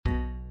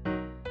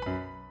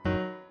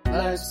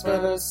Life's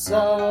but a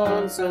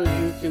song, so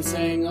you can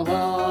sing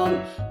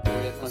along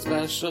with my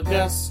special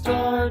guest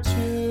star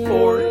two.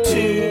 Or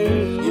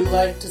two. You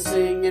like to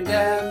sing and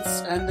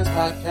dance, and this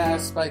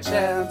podcast by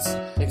chance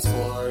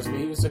explores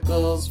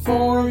musicals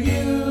for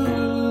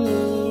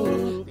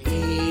you.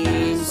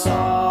 Theme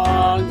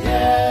song,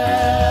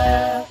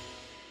 yeah.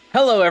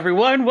 Hello,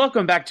 everyone.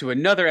 Welcome back to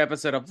another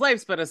episode of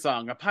Life's But a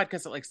Song, a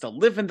podcast that likes to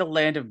live in the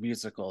land of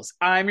musicals.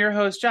 I'm your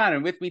host, John,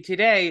 and with me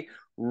today,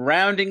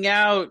 rounding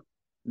out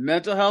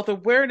Mental Health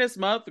Awareness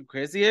Month,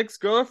 Crazy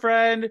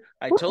Ex-Girlfriend.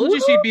 I told you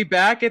she'd be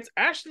back. It's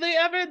Ashley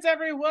Evans,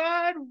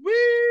 everyone.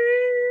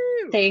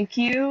 Woo! Thank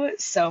you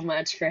so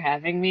much for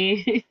having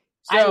me.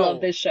 I love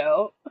this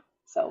show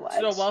so much.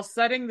 So while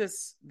setting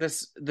this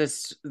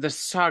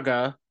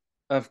saga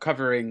of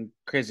covering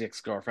Crazy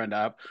Ex-Girlfriend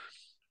up,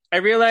 I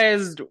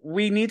realized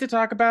we need to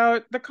talk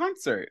about the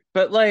concert,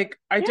 but like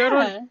I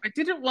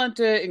didn't want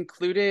to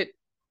include it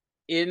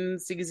in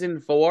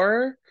season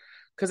 4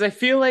 because I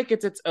feel like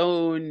it's its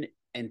own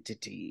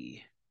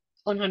entity.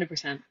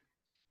 100%.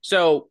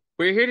 So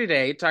we're here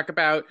today to talk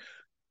about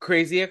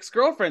Crazy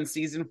Ex-Girlfriend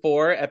season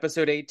 4,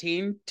 episode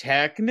 18.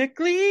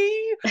 Technically,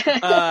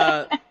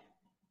 the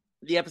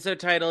episode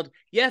titled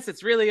 "Yes,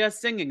 It's Really Us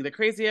Singing," the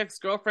Crazy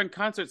Ex-Girlfriend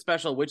concert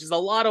special, which is a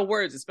lot of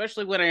words,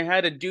 especially when I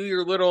had to do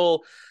your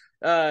little.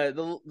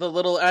 The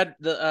little ad,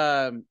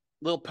 the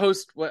little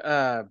post,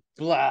 blah.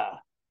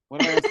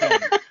 What am I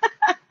saying?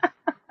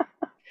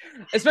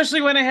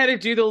 Especially when I had to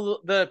do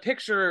the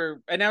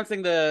picture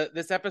announcing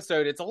this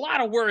episode, it's a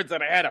lot of words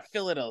that I had to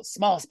fill in a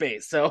small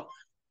space. So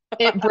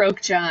it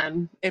broke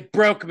John. It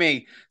broke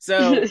me.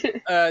 So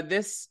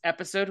this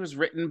episode was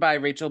written by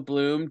Rachel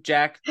Bloom,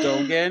 Jack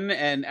Dogan,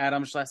 and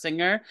Adam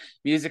Schlesinger.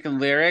 Music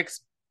and lyrics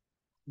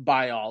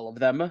by all of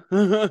them.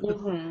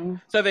 Mm-hmm.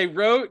 So they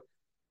wrote.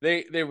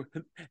 They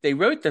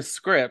wrote the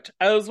script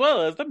as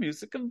well as the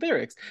music and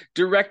lyrics,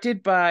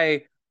 directed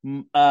by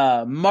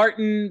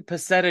Martin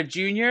Pasetta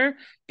Jr.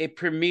 It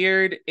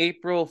premiered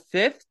April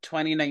 5th,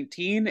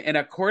 2019, and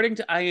according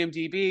to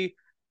IMDb,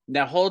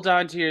 now hold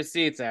on to your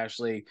seats,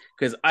 Ashley,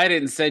 because I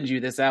didn't send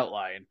you this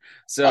outline,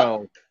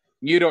 so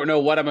you don't know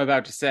what I'm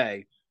about to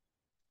say.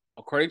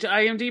 According to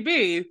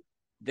IMDb,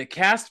 the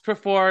cast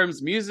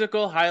performs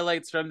musical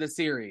highlights from the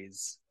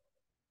series.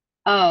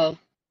 Oh.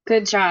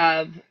 Good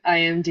job,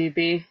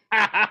 IMDb.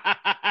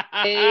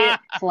 A+.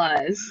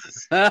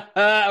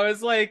 I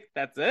was like,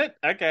 that's it?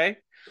 Okay.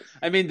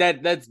 I mean,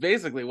 that's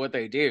basically what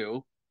they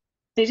do.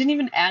 They didn't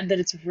even add that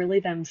it's really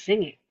them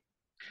singing.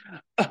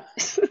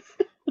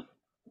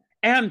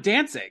 And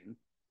dancing.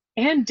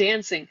 And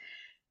dancing.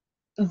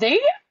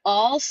 They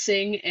all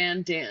sing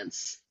and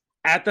dance.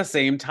 At the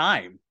same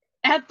time.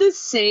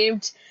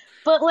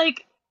 But,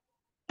 like,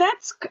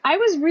 I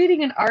was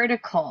reading an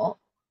article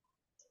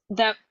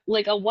that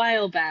like a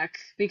while back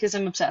because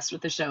I'm obsessed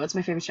with the show. It's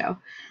my favorite show.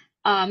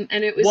 And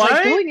it was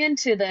like going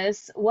into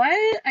this.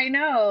 What? I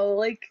know,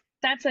 like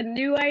that's a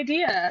new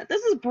idea.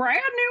 This is brand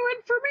new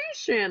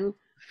information.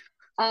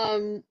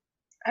 I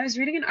was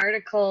reading an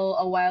article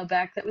a while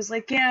back that was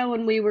like, yeah,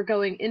 when we were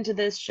going into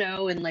this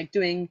show and like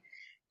doing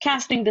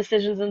casting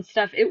decisions and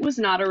stuff, it was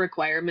not a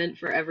requirement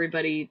for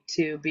everybody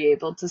to be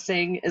able to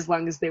sing as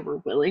long as they were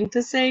willing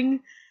to sing.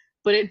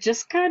 But it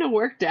just kind of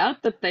worked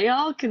out that they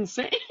all can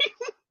sing.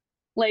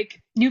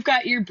 Like, you've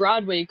got your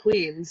Broadway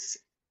queens,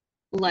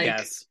 like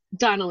yes.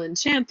 Donnellan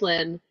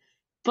Champlin,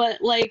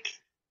 but, like,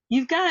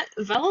 you've got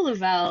Bella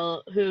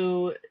Lavelle,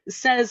 who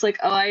says, like,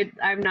 oh,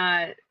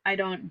 I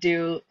don't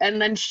do,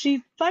 and then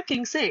she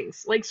fucking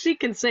sings. Like, she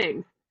can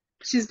sing.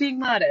 She's being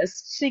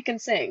modest. She can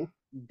sing.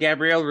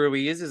 Gabrielle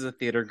Ruiz is a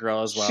theater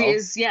girl as well.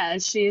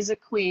 She's a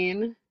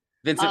queen.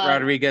 Vincent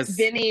Rodriguez.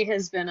 Vinny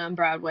has been on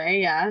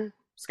Broadway, yeah.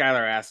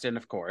 Skylar Astin,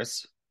 of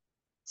course.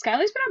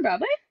 Skylar's been on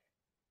Broadway?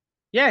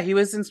 Yeah, he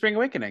was in Spring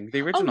Awakening,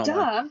 the original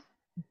one.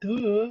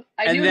 Duh.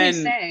 I knew he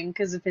sang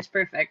because of Pitch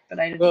Perfect, but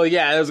I didn't. Well,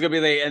 yeah, it was going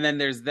to be and then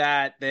there's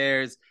that.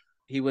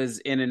 He was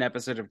in an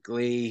episode of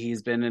Glee.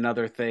 He's been in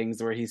other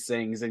things where he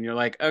sings, and you're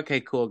like, okay,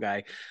 cool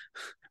guy.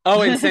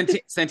 Oh, and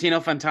Santino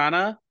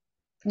Fontana?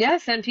 Yeah,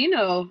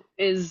 Santino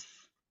is,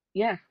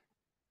 yeah.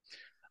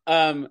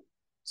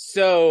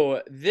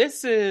 So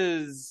this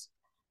is...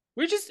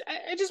 I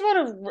just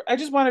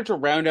wanted to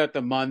round out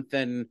the month,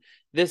 and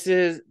this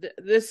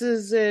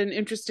is an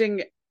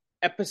interesting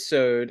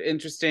episode,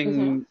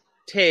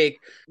 take,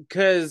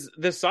 because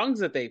the songs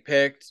that they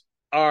picked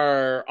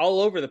are all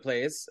over the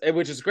place,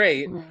 which is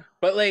great. Mm-hmm.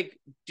 But like,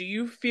 do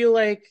you feel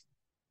like,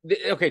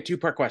 okay,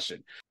 2-part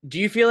question. Do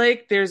you feel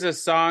like there's a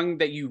song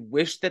that you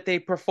wish that they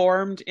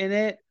performed in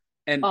it?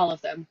 And all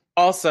of them.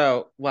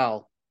 Also,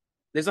 well,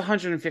 there's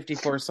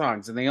 154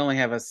 songs and they only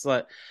have a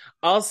slut.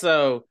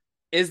 Also,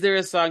 is there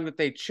a song that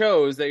they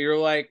chose that you're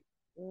like,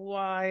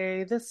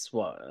 why this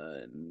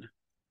one?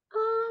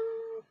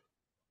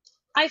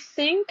 I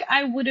think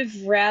I would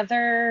have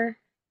rather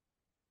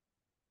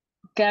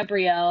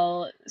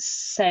Gabrielle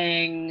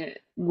sang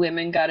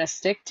Women Gotta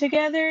Stick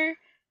Together,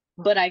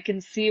 but I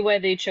can see why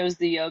they chose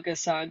the yoga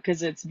song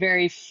because it's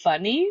very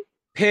funny.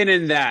 Pin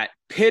in that.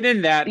 Pin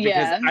in that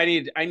because Yeah.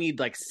 I need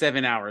like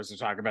 7 hours to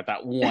talk about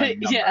that one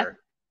Yeah. number.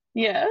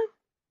 Yeah.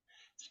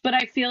 But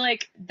I feel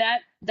like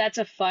that's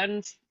a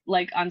fun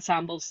like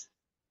ensembles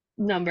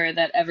number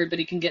that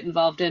everybody can get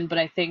involved in, but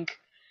I think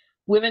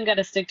Women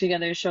Gotta Stick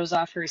Together shows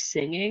off her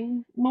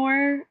singing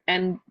more,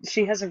 and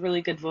she has a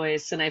really good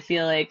voice, and I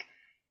feel like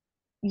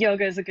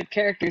Yoga is a good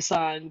character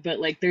song, but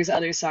like there's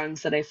other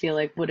songs that I feel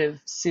like would have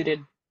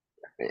suited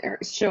or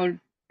showed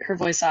her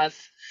voice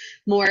off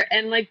more.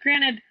 And like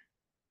granted,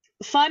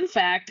 fun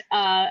fact,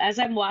 as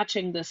I'm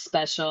watching this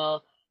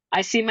special,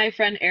 I see my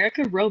friend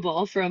Erica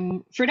Roble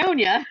from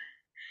Fredonia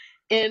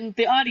in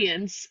the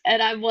audience,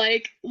 and I'm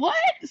like, what?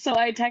 So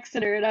I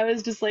texted her and I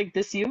was just like,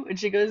 this you? And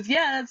she goes,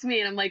 yeah, that's me.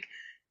 And I'm like,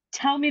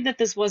 tell me that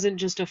this wasn't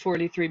just a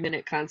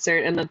 43-minute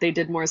concert and that they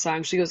did more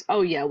songs. She goes,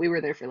 oh yeah, we were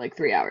there for like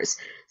 3 hours.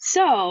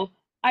 So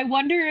I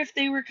wonder if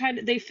they were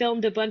they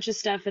filmed a bunch of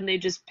stuff and they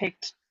just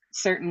picked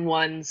certain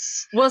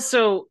ones. Well,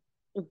 so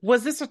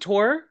was this a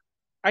tour?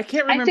 I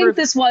can't I remember think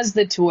this was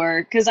the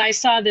tour because I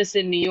saw this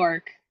in New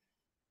York,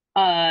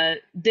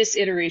 this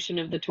iteration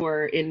of the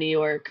tour in New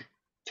York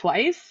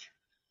twice.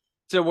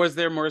 so was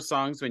there more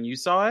songs when you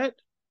saw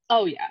it?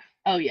 Oh yeah.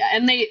 Oh yeah.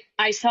 And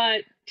I saw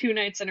it 2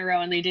 nights in a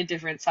row and they did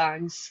different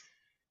songs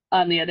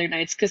on the other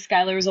nights because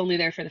Skylar was only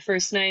there for the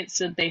first night,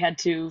 so they had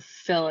to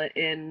fill it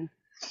in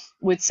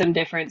with some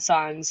different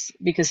songs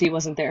because he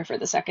wasn't there for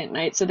the second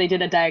night. So they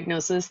did a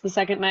diagnosis the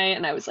second night,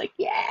 and I was like,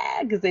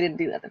 yeah, because they didn't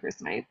do that the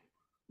first night.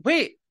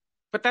 Wait,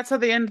 but that's how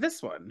they end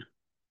this one.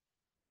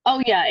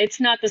 Oh yeah, it's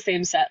not the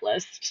same set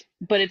list,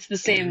 but it's the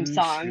same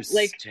song.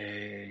 Like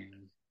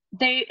Interesting.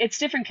 it's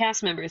different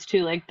cast members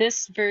too. Like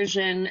this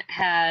version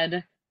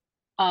had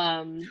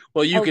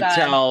Well, you oh could God.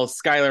 tell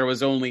Skylar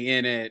was only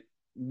in it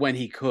when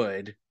he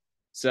could.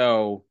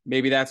 So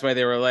maybe that's why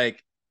they were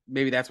like,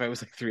 maybe that's why it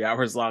was like 3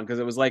 hours long because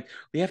it was like,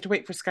 we have to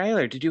wait for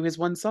Skylar to do his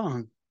one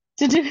song.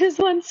 To do his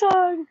one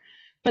song.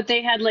 But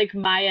they had like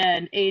Maya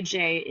and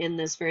AJ in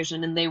this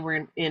version, and they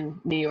weren't in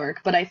New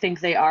York. But I think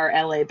they are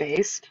LA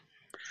based,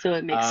 so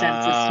it makes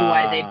sense as to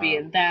why they'd be Uh,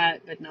 in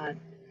that, but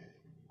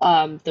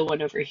not the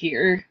one over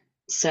here.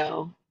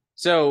 So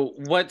so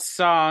what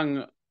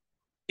song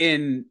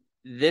in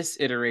this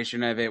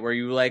iteration of it were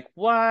you like,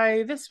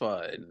 why this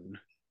one?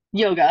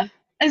 Yoga,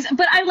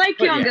 but I like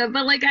But yeah, Yoga.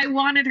 But like I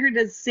wanted her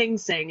to sing,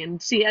 and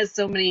she has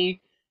so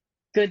many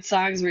good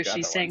songs where the she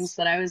other sings ones.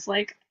 that I was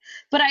like,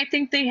 but I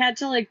think they had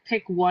to like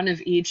pick one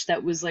of each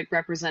that was like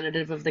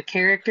representative of the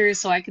characters,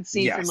 so I could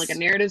see from like a Yes.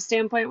 narrative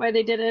standpoint why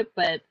they did it.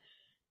 But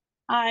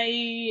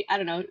I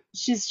don't know.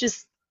 She's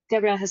just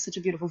Gabrielle has such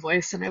a beautiful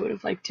voice, and I would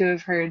have liked to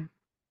have heard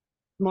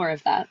more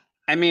of that.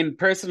 I mean,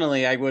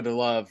 personally, I would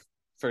love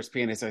First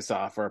Pianist I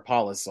Saw for a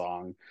Paula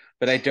song,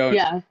 but I don't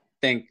Yeah,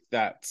 think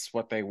that's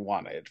what they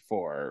wanted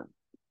for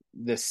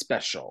this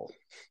special.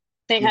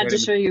 they You know had what I to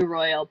mean? show you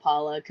Royal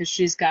Paula because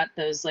she's got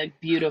those like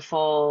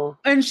beautiful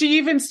And she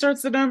even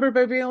starts the number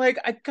by being like,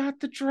 I got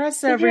the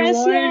dress, the dress,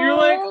 everyone. And you're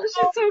like, y'all. oh,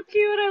 She's so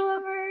cute. I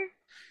love her.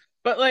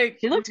 but like,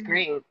 She looked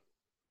great.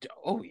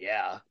 oh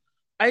yeah.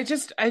 I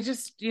just,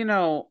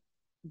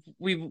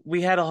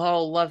 we had a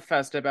whole love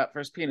fest about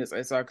First Penis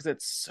I Saw because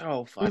it's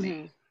so funny.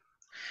 Hmm.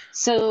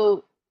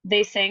 So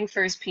they sang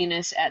First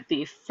Penis at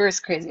the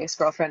first Crazy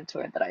Ex-Girlfriend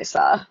tour that I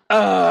saw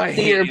Oh, I the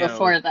hate year you.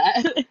 before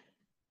that.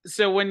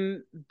 So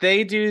when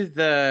they do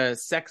the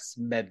sex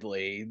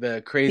medley,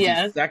 the crazy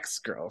Yeah. sex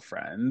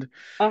girlfriend,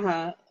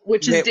 Uh-huh.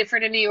 Which is they,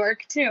 different in New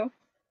York too.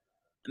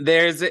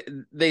 there's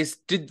they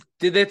did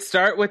it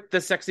start with the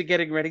sexy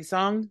getting ready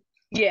song?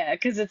 Yeah,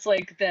 because it's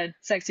like the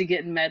Sexy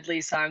Getting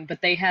Medley song,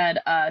 but they had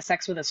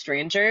Sex with a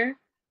Stranger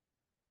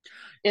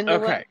in the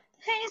Okay,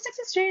 Hey,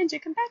 sexy stranger,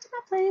 come back to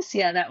my place.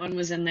 Yeah, that one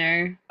was in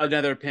there.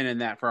 another pin in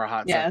that for a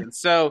hot Yeah. second.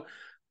 So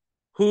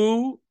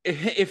who,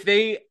 if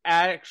they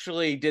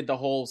actually did the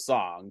whole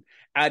song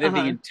out of the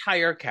Uh-huh.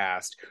 entire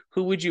cast,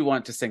 who would you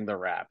want to sing the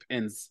rap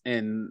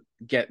in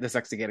get the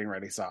sexy getting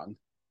ready song?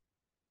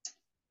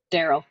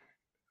 Daryl.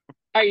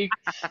 Are you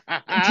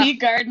Pete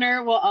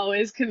Gardner will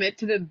always commit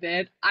to the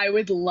bit. I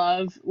would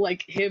love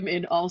like him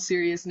in all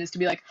seriousness to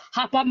be like,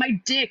 hop on my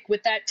dick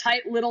with that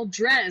tight little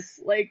dress.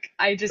 Like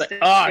I just Like,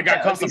 oh, I think gotta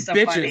that call would be some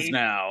so bitches funny.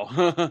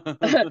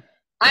 now.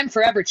 I'm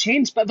forever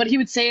changed, but he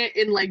would say it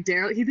in like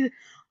Daryl. He'd be,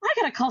 I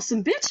gotta call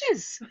some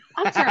bitches.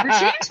 I'm forever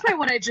changed by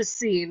what I just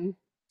seen.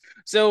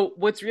 So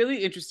what's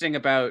really interesting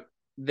about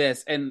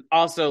this, and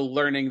also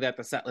learning that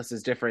the set list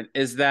is different,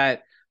 is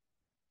that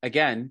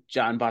again,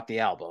 John bought the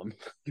album.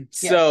 Yes,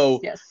 So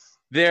yes,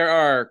 there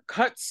are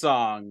cut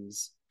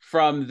songs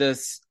from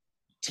this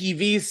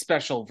TV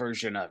special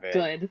version of it,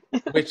 good.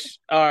 which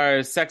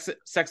are Sex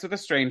with a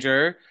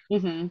Stranger,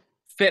 Hmm.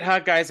 Fit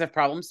Hot Guys Have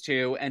Problems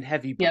Too, and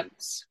Heavy Yep,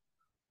 Boobs.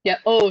 yep.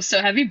 Oh,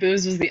 so Heavy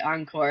Booze was the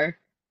encore.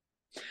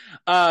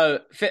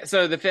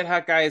 So the Fit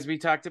Hot Guys, we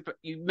talked about,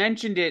 you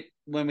mentioned it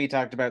when we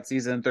talked about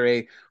season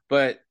 3,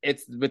 but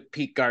it's with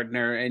Pete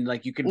Gardner, and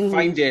like you can Hmm.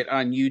 find it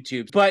on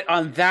YouTube. But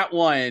on that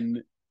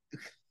one,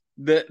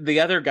 the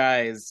other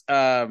guys,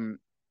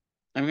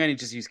 I'm gonna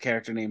just use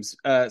character names.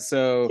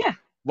 So Yeah.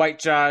 White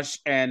Josh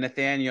and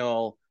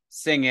Nathaniel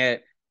sing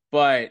it,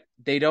 but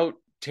they don't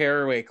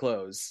tear away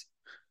clothes.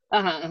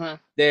 Uh-huh.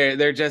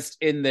 They're just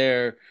in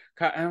their.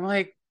 I'm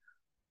like,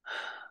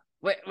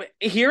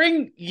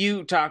 hearing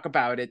you talk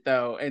about it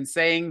though, and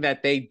saying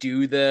that they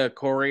do the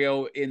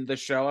choreo in the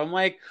show, I'm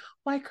like,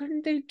 why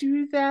couldn't they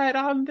do that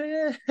on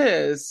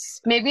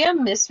this? Maybe I'm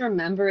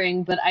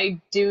misremembering, but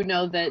I do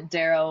know that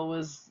Daryl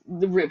was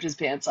ripped his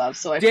pants off,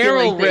 so I feel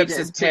like Daryl they rips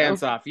his did too.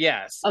 pants off,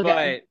 yes,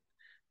 Okay.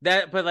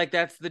 but like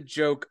that's the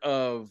joke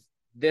of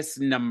this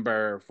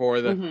number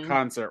for the Hmm.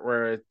 concert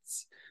where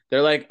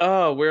they're like,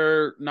 oh,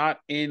 we're not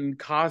in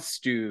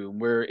costume,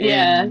 we're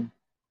Yeah. in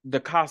the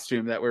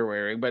costume that we're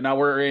wearing, but now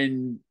we're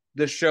in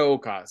the show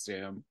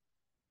costume.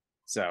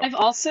 So I've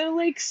also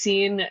like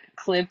seen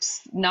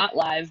clips, not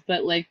live,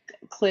 but like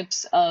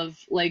clips of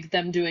like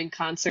them doing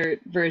concert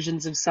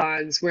versions of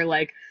songs where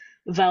like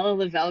Vella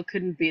Lavelle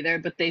couldn't be there,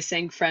 but they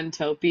sang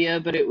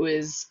Friendtopia, but it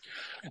was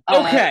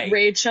okay,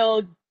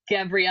 Rachel,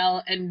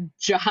 Gabrielle, and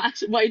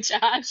Josh, White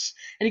Josh,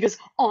 and he goes,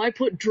 "Oh, I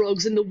put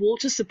drugs in the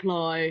water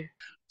supply."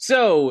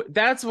 so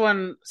that's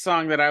one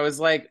song that I was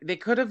like, they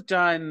could have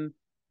done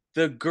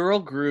the girl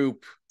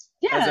group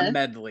as a Yeah,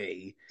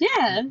 medley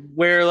yeah.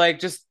 where like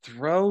just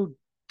throw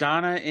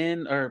Donna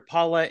in or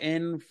Paula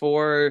in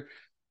for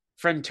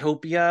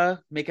Friendtopia,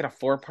 make it a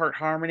four-part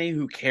harmony.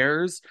 Who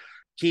cares?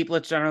 Keep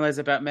Let's Generalize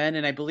About Men,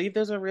 and I believe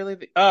those are really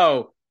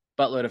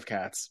buttload of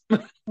cats.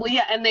 Well,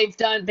 yeah, and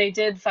they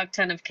did fuck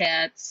ton of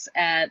cats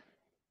at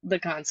the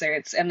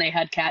concerts, and they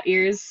had cat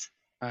ears.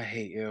 I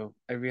hate you.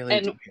 I really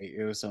do And hate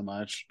you so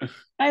much.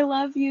 I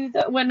love you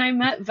that when I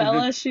met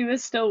Vella, she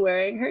was still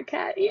wearing her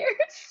cat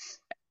ears.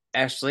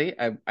 Ashley,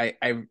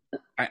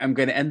 I'm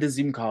going to end the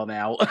Zoom call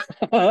now.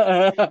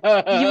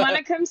 You want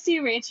to come see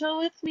Rachel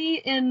with me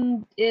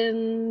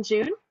in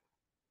June?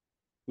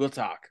 We'll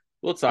talk.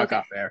 We'll talk Okay.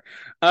 off there.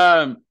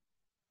 Um,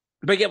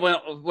 but yeah,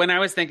 when I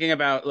was thinking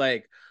about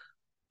like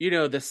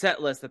the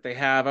set list that they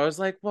have, I was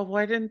like, well,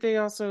 why didn't they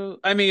also?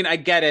 I mean, I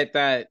get it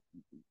that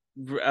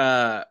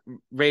uh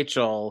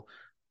Rachel,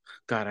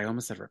 God, I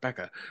almost said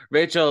Rebecca.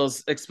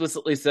 Rachel's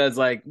explicitly says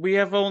like, we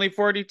have only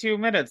 42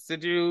 minutes to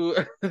do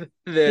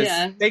this.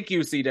 Yeah. Thank you,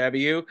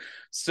 CW. Yeah.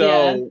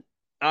 So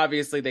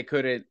obviously they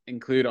couldn't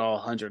include all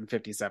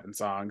 157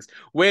 songs,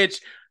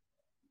 which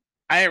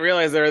I didn't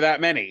realize there were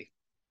that many.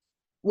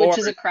 Or Which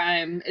is a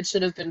crime. It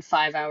should have been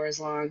 5 hours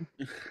long.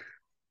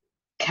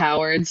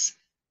 Cowards.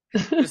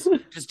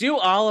 just do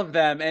all of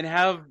them and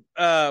have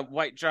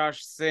White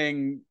Josh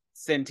sing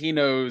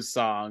Santino's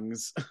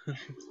songs.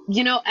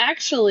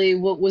 Actually,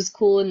 what was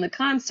cool in the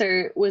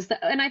concert was that,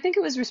 and I think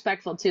it was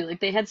respectful too. Like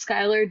they had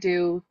Skylar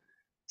do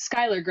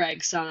Skylar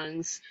Greg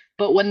songs,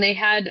 but when they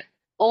had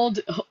old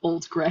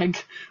old Greg,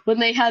 when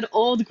they had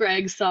old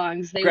Greg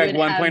songs, they Greg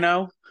would have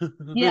 1.0.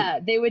 yeah,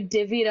 they would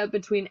divvy it up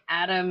between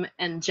Adam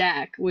and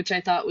Jack, which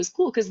I thought was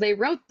cool because they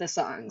wrote the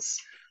songs.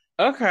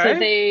 So Okay.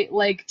 they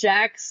like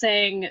Jack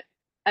sang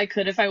I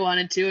could if I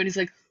wanted to, and he's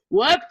like,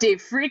 whoop de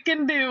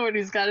freaking do, and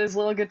he's got his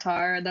little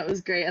guitar, and that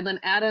was great. And then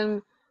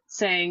Adam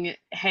sang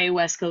Hey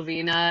West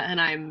Covina, and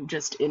I'm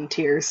just in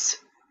tears.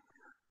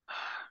 Yeah.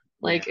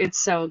 Like it's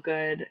so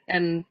good.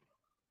 And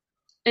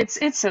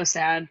it's so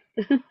sad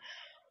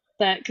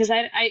that because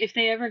I if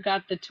they ever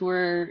got the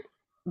tour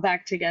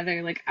back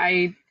together, like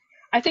I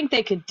think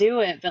they could do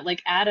it, but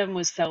like Adam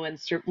was so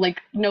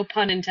like no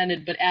pun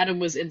intended, but Adam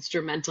was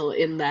instrumental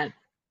in that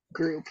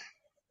group.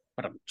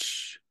 But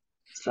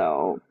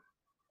So,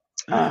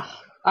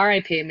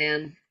 R.I.P.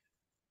 man.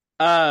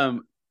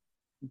 um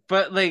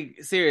but like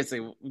seriously,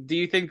 do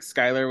you think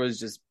Skylar was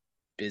just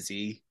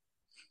busy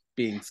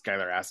being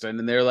Skylar Aston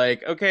and they're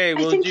like, okay, I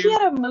we'll think he do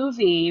had a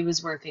movie he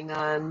was working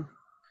on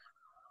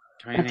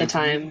at the 2019?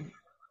 time.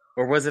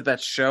 Or was it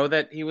that show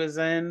that he was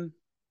in?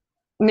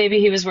 Maybe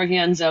he was working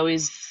on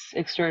Zoe's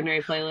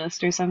Extraordinary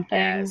Playlist or something.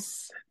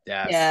 Yes.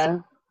 Yes. Yeah.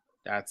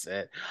 That's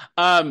it.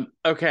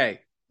 Okay,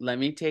 let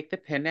me take the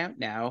pin out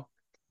now.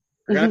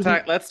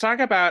 Let's talk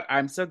about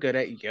I'm So Good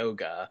at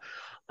Yoga.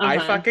 I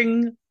Uh-huh.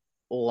 fucking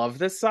love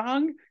this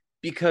song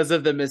because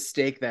of the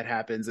mistake that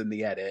happens in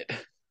the edit.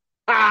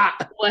 Ah,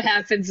 What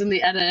happens in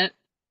the edit?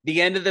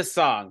 the end of the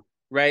song,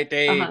 right?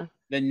 Uh-huh.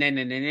 The na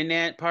na na na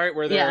na part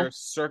where Yeah. they're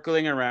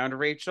circling around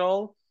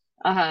Rachel.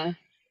 Uh-huh.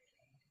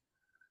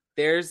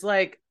 There's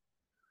like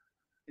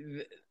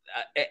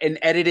an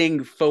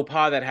editing faux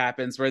pas that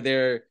happens where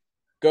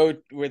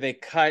they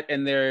cut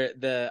and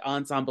the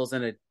ensembles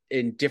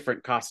in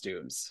different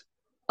costumes,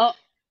 Oh,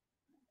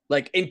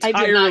 like I did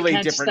not entirely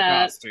catch different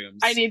that. I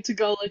costumes. need to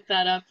go look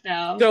that up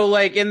now. So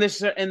like in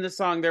the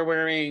song they're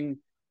wearing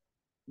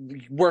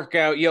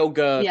workout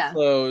yoga Yeah.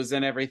 clothes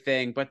and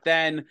everything, but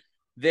then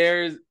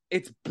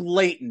it's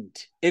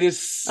blatant. It is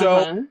so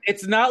Uh-huh.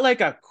 it's not like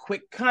a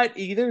quick cut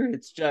either.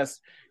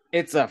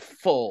 It's a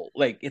full,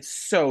 like it's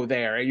so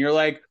there and you're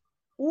like,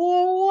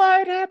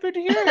 what happened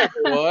here,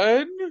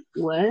 everyone?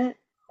 What?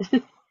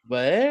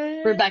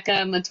 What?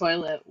 Rebecca in the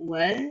toilet.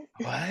 What?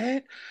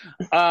 What?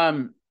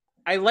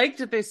 I liked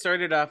that they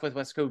started off with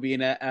West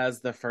Covina as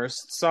the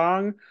first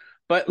song,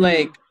 but Mhm.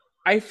 like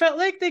I felt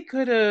like they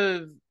could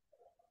have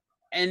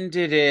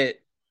ended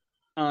it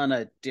on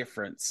a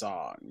different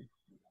song.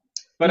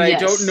 but I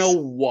don't know Yes.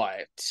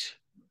 what.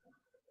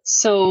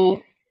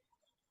 So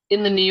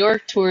in the New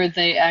York tour,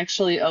 they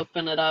actually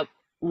open it up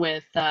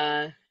with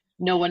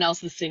No One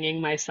Else Is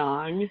Singing My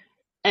Song.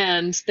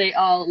 And they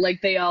all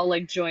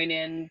join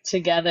in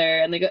together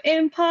and they go,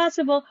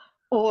 Impossible,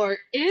 or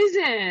is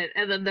it?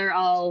 And then they're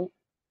all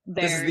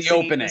This is there the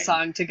singing the opening.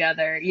 song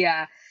together.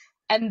 Yeah.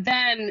 And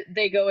then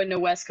they go into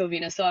West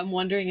Covina. So I'm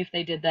wondering if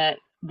they did that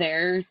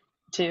there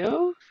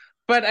too.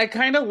 But I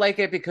kind of like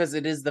it because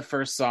it is the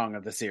first song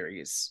of the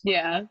series.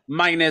 Yeah.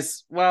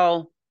 Minus,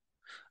 well,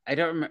 I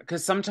don't remember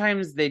because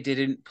sometimes they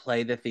didn't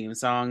play the theme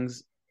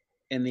songs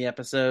in the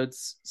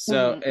episodes,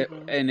 so Hmm,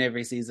 hmm, in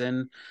every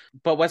season.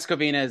 But West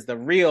Covina is the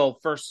real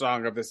first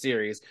song of the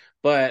series.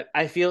 But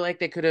I feel like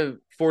they could have,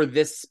 for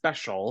this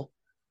special,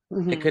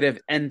 they hmm. could have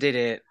ended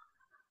it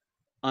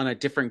on a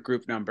different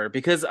group number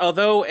because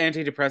although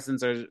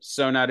antidepressants are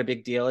so not a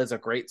big deal, it's a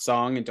great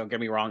song, and don't get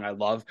me wrong,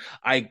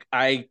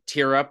 I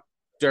tear up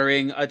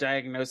during a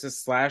diagnosis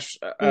slash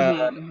Hmm,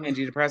 hmm.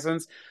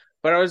 antidepressants,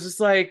 but I was just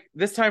like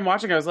this time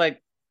watching I was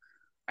like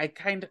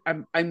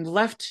I'm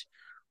left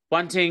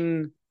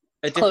wanting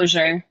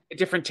Closure. a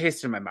different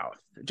taste in my mouth,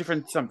 a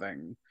different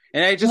something,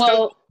 and I just don't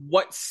know Well,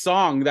 what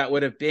song that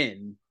would have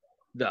been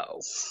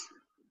though.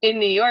 in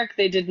New York,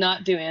 they did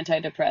not do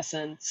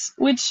antidepressants,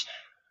 which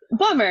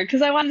bummer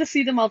because I wanted to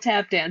see them all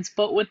tap dance.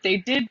 But what they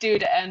did do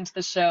to end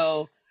the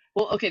show,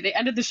 well, okay, they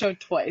ended the show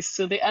twice.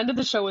 So they ended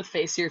the show with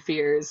Face Your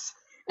Fears,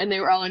 and they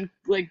were all in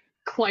like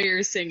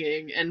choir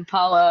singing, and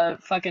Paula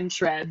fucking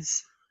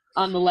shreds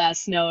on the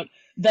last note.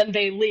 Then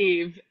they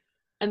leave,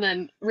 and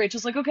then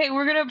Rachel's like, okay,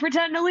 we're gonna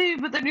pretend to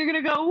leave, but then you're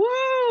gonna go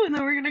woo, and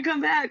then we're gonna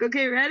come back.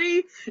 Okay,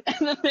 ready?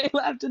 And then they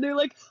left, and they're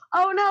like,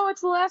 oh no,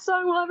 it's the last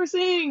song we'll ever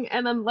sing.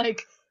 And then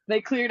like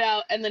they cleared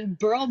out, and then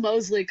Burl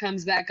Mosley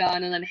comes back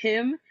on, and then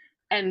him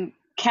and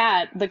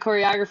Kat, the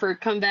choreographer,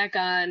 come back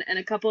on, and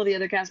a couple of the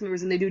other cast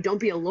members, and they do Don't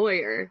Be a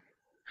Lawyer.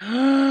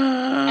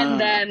 And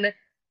then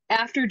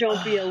after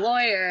Don't Be a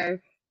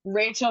Lawyer,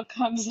 Rachel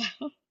comes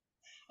out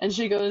and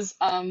she goes,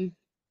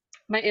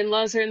 my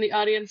in-laws are in the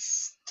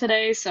audience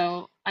today,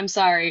 so I'm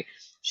sorry.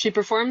 She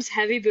performs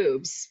Heavy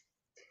Boobs.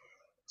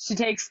 She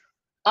takes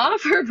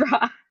off her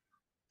bra,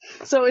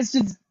 so it's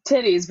just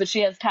titties, but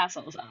she has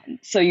tassels on,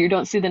 so you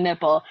don't see the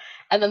nipple.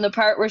 And then the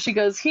part where she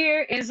goes,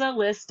 here is a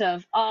list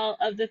of all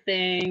of the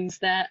things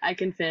that I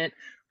can fit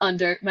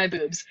under my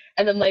boobs.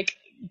 And then like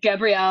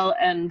Gabrielle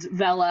and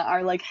Vella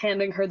are like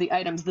handing her the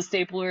items, the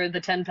stapler,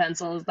 the 10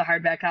 pencils, the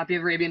hardback copy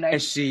of Arabian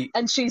as Nights, she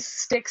and she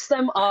sticks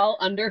them all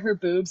under her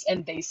boobs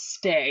and they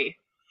stay.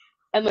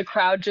 And the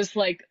crowd just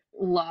like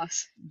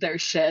lost their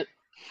shit.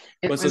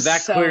 It well, so was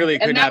that so, clearly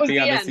could and that not was be the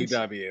on the end.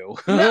 CW.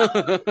 No,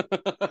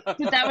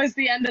 that was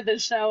the end of the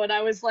show, and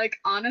I was like,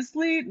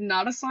 honestly,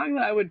 not a song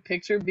that I would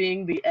picture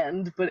being the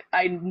end, but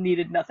I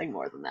needed nothing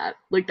more than that.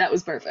 Like, that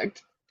was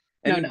perfect.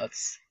 No And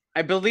notes.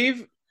 I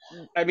believe,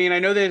 I mean, I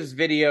know there's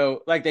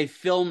video, like they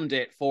filmed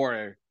it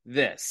for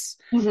this.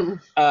 Hmm.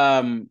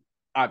 Um,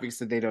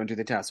 Obviously they don't do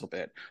the tassel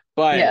bit,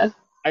 but Yeah.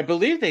 I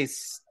believe they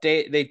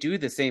do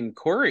the same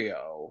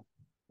choreo,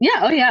 Yeah.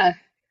 Oh, yeah.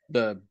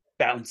 the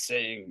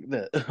bouncing,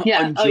 the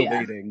Yeah. Oh,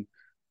 yeah. undulating,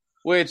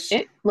 which,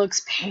 It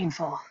looks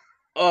painful.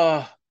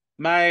 oh,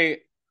 my,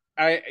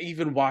 I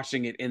even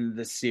watching it in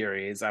the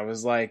series, I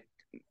was like,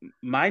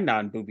 my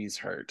non-boobies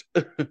hurt.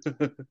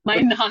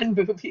 My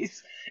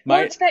non-boobies. Well,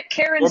 My, it's that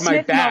Karen or my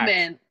Smith back.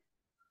 moment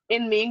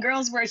in Mean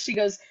Girls where she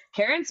goes,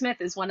 Karen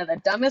Smith is one of the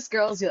dumbest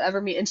girls you'll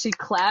ever meet. And she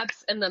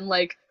claps and then,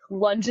 like,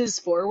 lunges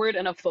forward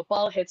and a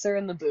football hits her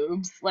in the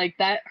boobs. Like,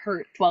 that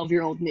hurt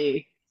 12-year-old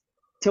me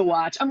to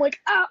watch. I'm like,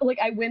 ah, like,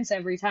 I wince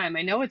every time.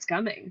 I know it's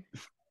coming,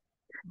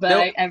 but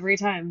No, every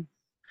time.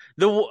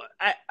 the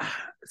I,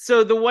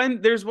 so the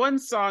one there's one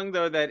song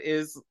though that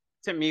is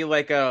to me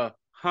like a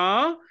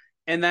huh,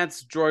 and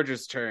that's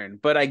George's Turn.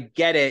 But I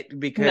get it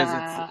because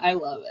it's Nah, I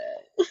love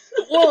it.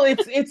 well,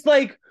 it's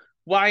like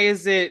why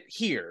is it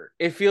here?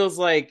 It feels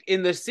like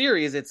in the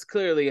series it's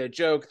clearly a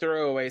joke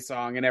throwaway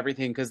song and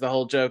everything because the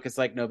whole joke is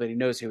like nobody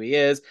knows who he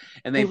is,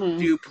 and they Hmm,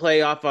 do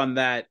play off on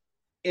that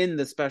in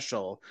the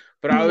special.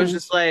 But I was hmm.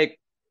 just like,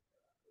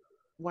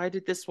 why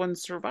did this one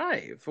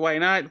survive? Why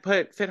not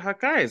put Fit Hot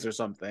Guys or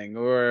something,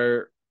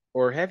 or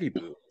Heavy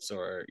Boobs,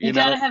 or You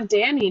gotta have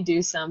Danny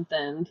do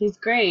something. He's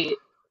great.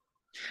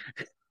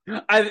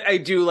 I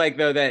do like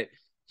though that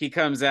he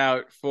comes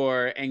out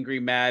for Angry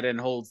Mad and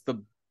holds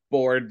the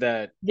board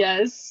that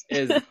Yes.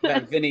 is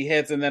that Vinny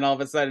hits, and then all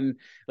of a sudden,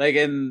 like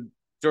in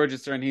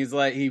George's Turn, he's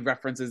like he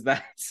references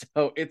that.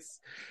 So it's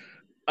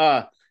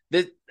uh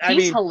this. I He's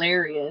mean,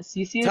 hilarious.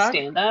 You see his talk.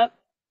 stand up?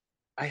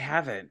 I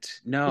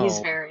haven't. He's No,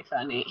 very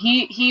funny.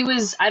 He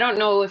was, I don't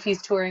know if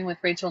he's touring with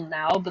Rachel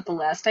now, but the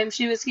last time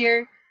she was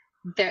here,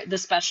 the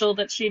special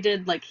that she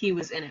did, like he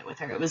was in it with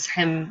her. It was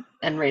him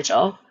and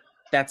Rachel.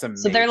 that's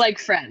So they're amazing. like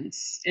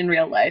friends in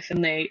real life,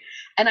 and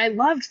I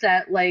loved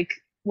that, like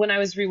when I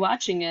was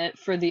rewatching it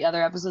for the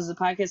other episodes of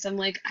the podcast, I'm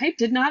like, I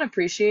did not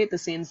appreciate the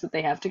scenes that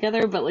they have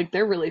together, but like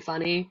they're really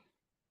funny,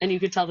 and you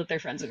could tell that they're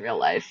friends in real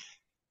life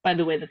by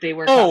the way that they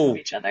work off of Oh,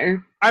 each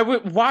other. I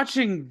was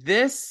watching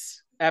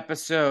this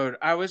episode,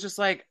 I was just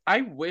like,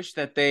 I wish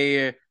that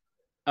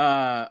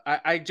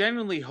I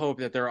genuinely hope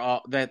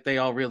that they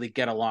all really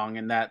get along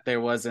and that there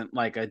wasn't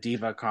like a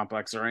diva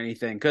complex or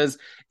anything, because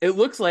it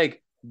looks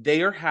like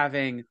they are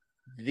having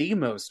the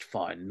most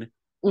fun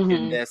in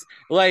Hmm. this.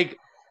 Like,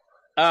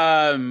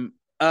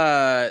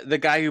 the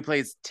guy who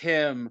plays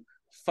Tim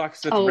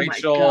fucks with Oh my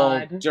Rachel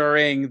God.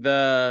 during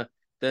the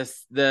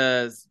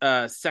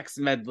sex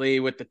medley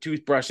with the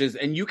toothbrushes,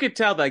 and you could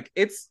tell like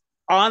it's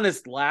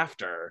honest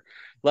laughter.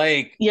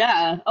 Like,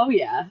 Yeah. Oh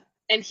yeah.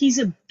 And he's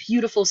a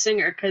beautiful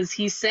singer because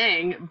he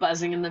sang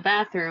 "Buzzing in the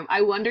Bathroom."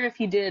 I wonder if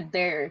he did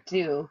there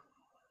too,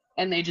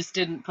 and they just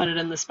didn't put it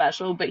in the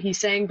special. But he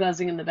sang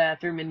 "Buzzing in the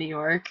Bathroom" in New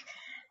York,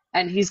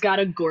 and he's got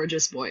a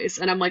gorgeous voice.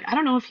 And I'm like, I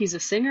don't know if he's a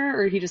singer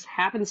or he just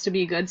happens to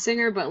be a good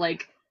singer, but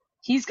like,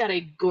 he's got a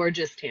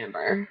gorgeous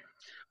timbre.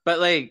 but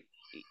like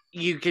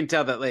you can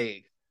tell that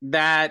like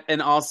that,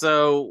 and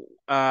also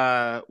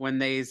when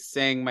they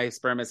sing "My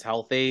Sperm is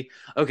Healthy."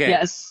 Okay,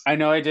 Yes. I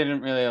know I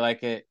didn't really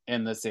like it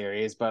in the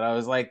series, but I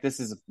was like, this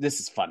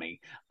is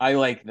funny. I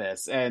like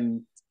this,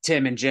 and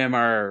Tim and Jim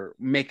are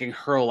making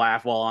her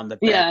laugh while on the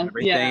bed and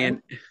Yeah. Yeah.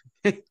 everything,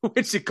 and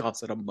when she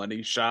calls it a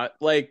money shot,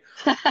 like,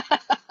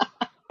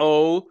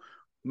 oh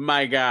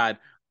my God.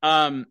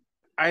 Um,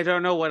 I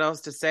don't know what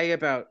else to say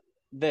about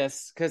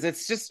this because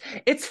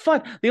it's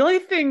fun. The only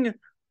thing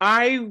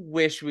I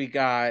wish we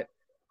got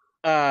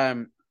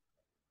um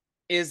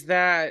is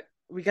that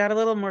we got a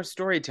little more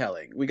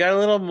storytelling. We got a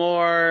little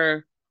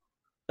more,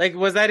 like,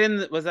 was that in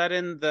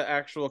the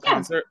actual Yeah.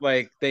 concert?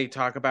 Like they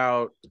talk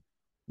about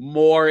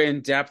more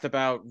in depth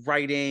about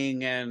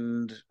writing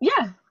and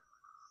Yeah.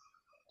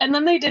 And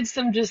then they did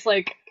some just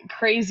like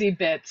crazy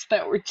bits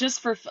that were just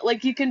for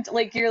like you can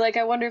like you're like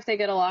I wonder if they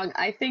get along.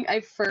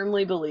 I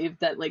firmly believe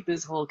that like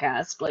this whole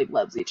cast like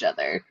loves each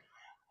other.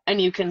 And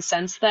you can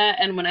sense that.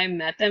 And when I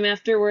met them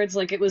afterwards,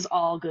 like it was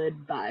all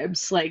good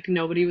vibes. Like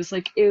nobody was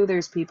like, ew,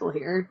 there's people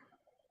here.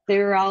 They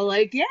were all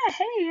like, yeah,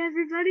 hey,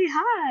 everybody,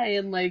 hi.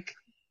 And like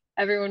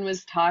everyone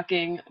was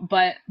talking.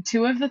 But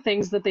two of the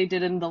things that they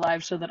did in the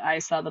live show that I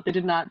saw that they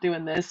did not do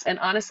in this, and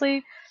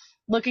honestly,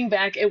 looking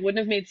back, it wouldn't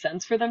have made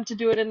sense for them to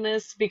do it in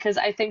this because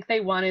I think they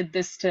wanted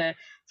this to,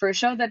 for a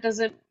show that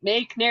doesn't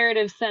make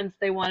narrative sense,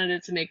 they wanted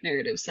it to make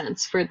narrative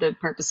sense for the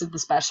purpose of the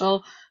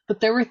special. But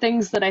there were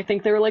things that I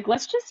think they were like,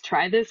 let's just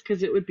try this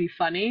because it would be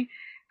funny.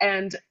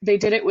 And they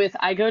did it with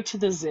I Go to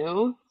the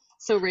Zoo.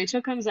 So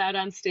Rachel comes out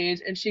on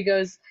stage and she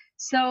goes,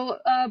 so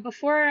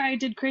before I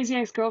did Crazy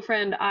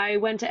Ex-Girlfriend, I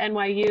went to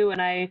NYU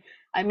and I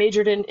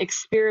majored in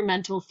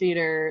experimental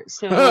theater.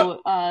 So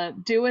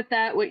do with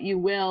that what you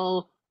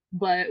will,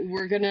 but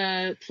we're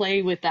gonna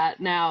play with that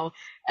now.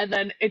 And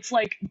then it's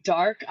like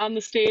dark on the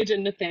stage,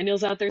 and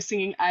Nathaniel's out there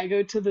singing I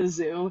Go to the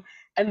Zoo,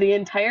 and the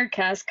entire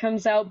cast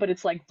comes out, but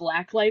it's like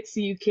black light, so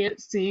you can't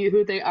see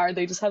who they are.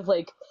 They just have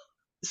like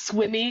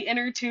swimmy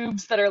inner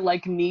tubes that are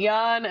like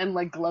neon and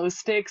like glow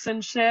sticks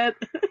and shit.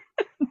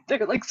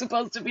 They're like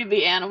supposed to be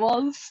the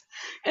animals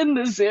in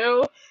the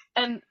zoo.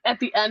 And at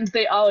the end,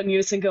 they all in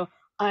unison go,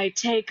 I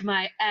take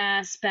my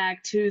ass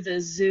back to the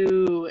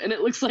zoo. And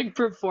it looks like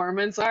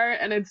performance art,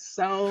 and it's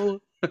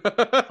so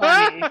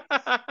funny.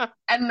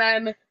 And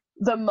then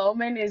the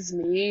moment is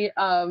me.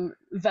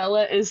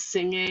 Vella is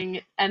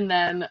singing, and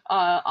then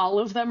all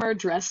of them are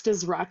dressed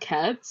as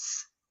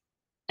Rockettes.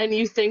 And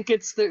you think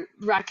it's the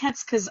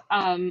Rockettes because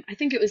I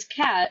think it was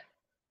Kat,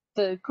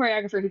 the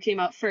choreographer, who came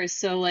out first.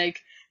 So like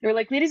they were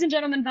like, ladies and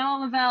gentlemen, Val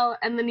Lavelle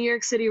and the New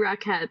York City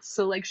Rockettes.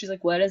 So like she's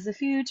like, what does the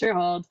future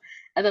hold?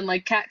 And then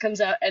like Kat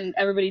comes out and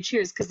everybody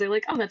cheers because they're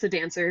like, oh, that's a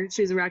dancer.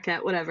 She's a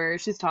Rockette, whatever.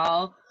 She's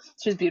tall,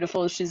 she's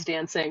beautiful, she's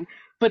dancing.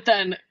 But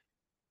then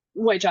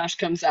White Josh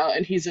comes out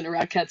and he's in a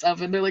Rockettes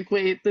outfit. They're like,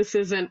 wait, this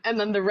isn't. And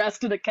then the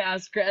rest of the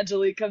cast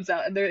gradually comes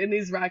out and they're in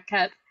these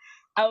Rockette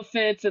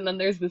outfits. And then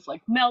there's this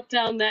like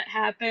meltdown that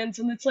happens.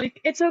 And it's like,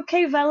 it's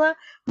okay, Vella.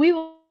 We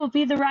will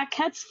be the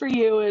Rockettes for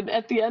you. And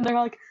at the end, they're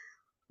like,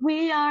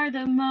 we are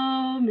the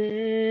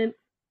moment.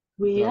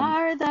 We Um,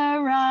 are the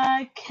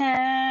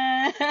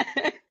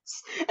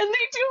Rockettes. And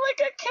they do like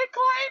a kick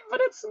line, but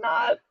it's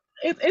not.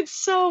 It's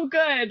so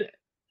good.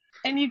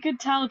 And you could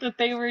tell that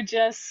they were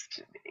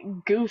just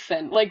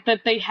goofing, like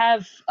that they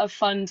have a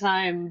fun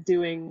time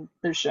doing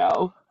the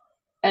show,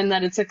 and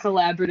that it's a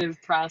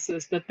collaborative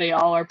process that they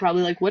all are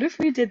probably like, what if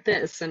we did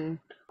this? And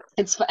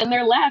and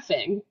they're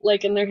laughing,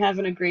 like, and they're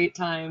having a great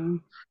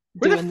time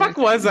where the doing their fuck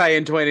was thing. I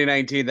in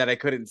 2019 that I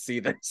couldn't see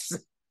this?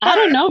 I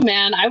don't know,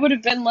 man. I would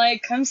have been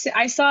like, come see.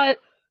 I saw it.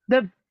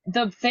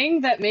 The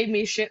thing that made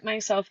me shit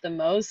myself the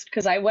most,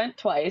 because I went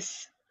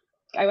twice.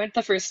 I went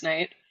the first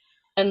night,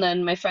 and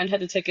then my friend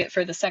had a ticket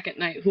for the second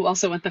night, who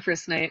also went the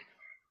first night.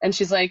 And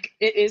she's like,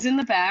 it is in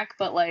the back,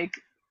 but like,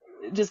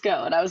 just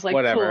go. And I was like,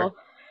 Whatever. cool.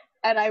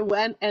 And I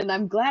went, and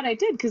I'm glad I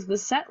did because the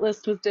set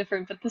list was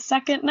different. But the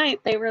second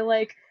night, they were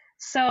like,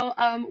 so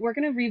we're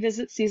gonna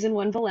revisit season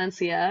one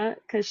Valencia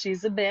because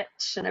she's a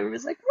bitch, and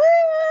everybody's like,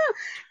 woo!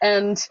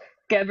 And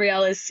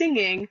Gabrielle is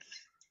singing,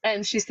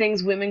 and she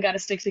sings "Women Gotta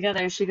Stick Together."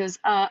 And she goes,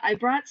 I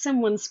brought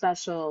someone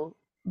special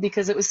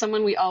because it was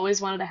someone we always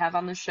wanted to have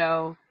on the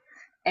show,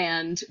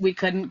 and we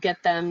couldn't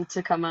get them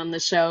to come on the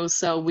show.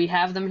 So we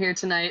have them here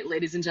tonight,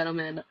 ladies and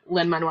gentlemen,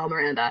 Lin-Manuel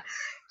Miranda.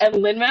 And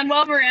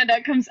Lin-Manuel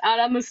Miranda comes out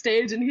on the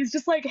stage and he's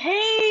just like,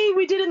 hey,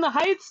 we did In the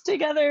Heights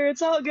together.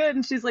 It's all good.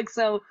 And she's like,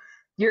 so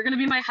you're going to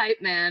be my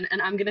hype man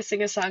and I'm going to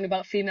sing a song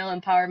about female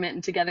empowerment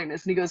and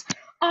togetherness. And he goes,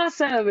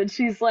 awesome. And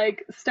she's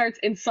like, starts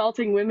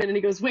insulting women. And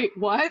he goes, wait,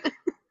 what?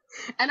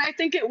 And I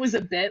think it was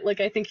a bit,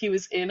 like, I think he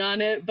was in on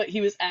it, but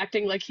he was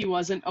acting like he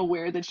wasn't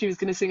aware that she was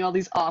going to sing all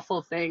these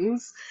awful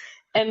things.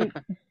 And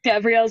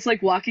Gabrielle's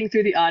like walking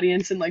through the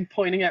audience and like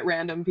pointing at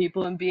random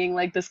people and being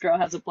like, this girl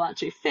has a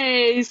blotchy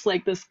face,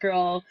 like this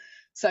girl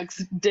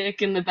sucks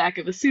dick in the back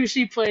of a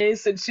sushi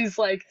place. And she's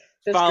like,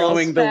 this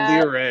following the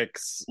fat.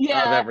 lyrics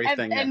Yeah, of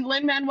everything. And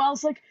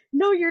Lin-Manuel's like,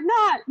 no, you're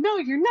not. No,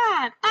 you're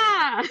not.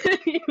 Ah.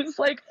 He was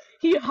like,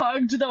 he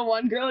hugged the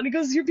one girl and he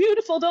goes, you're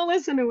beautiful. Don't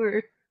listen to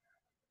her.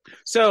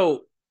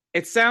 So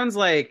it sounds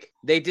like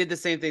they did the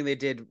same thing they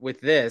did with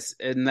this,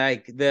 and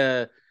like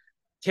the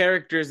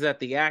characters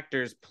that the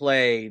actors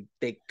play,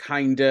 they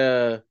kind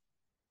of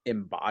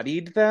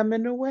embodied them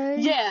in a way.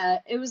 Yeah,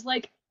 it was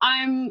like,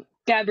 I'm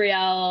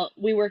Gabrielle.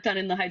 We worked on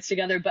In the Heights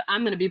together, but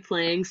I'm going to be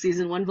playing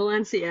season 1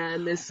 Valencia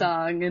in this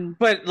song. And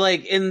But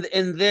like in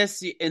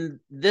this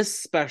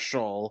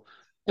special,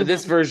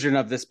 this version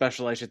of this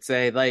special, I should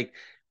say, like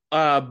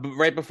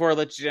right before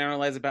Let's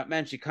Generalize About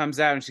Men, she comes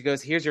out and she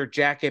goes, here's your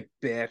jacket,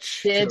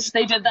 bitch.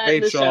 They did that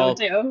in the show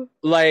too.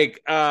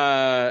 Like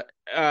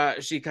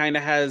she kind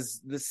of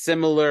has the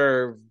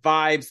similar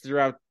vibes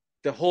throughout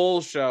the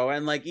whole show,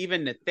 and like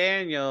even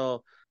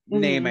Nathaniel,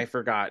 name I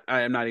forgot,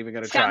 I'm not even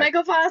gonna try. Scott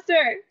Michael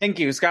Foster. Thank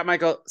you. Scott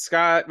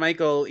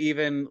Michael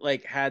even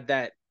like had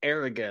that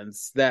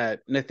arrogance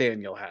that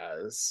Nathaniel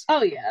has.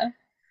 Oh yeah.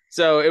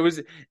 So it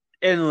was,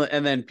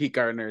 and then Pete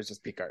Gardner is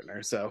just Pete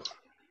Gardner. So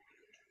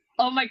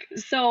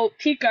so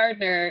Pete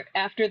Gardner,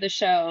 after the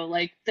show,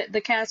 like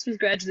the cast was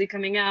gradually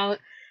coming out,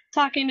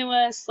 talking to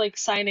us, like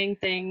signing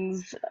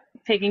things,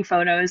 taking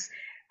photos.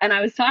 And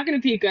I was talking to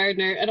Pete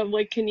Gardner and I'm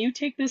like, can you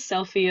take this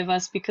selfie of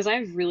us? Because I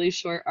have really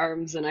short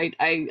arms and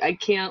I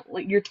can't,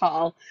 like, you're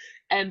tall.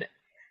 And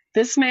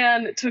this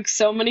man took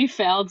so many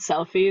failed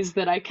selfies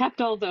that I kept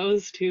all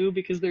those too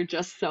because they're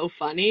just so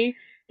funny.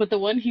 But the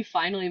one he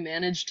finally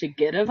managed to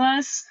get of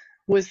us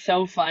was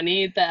so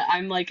funny that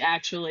I'm like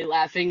actually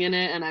laughing in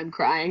it and I'm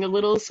crying a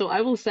little. So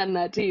I will send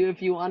that to you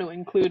if you want to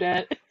include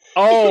it.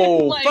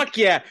 Oh, like, fuck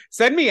yeah.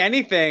 Send me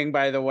anything,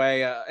 by the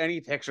way,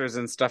 any pictures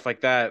and stuff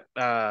like that.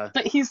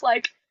 But he's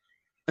like,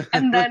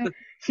 and then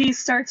he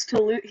starts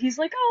to he's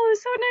like, oh, it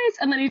was so nice.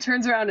 And then he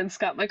turns around and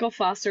Scott Michael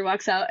Foster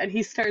walks out and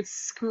he starts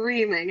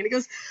screaming and he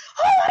goes,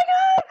 oh my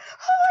God,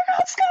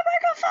 Scott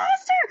Michael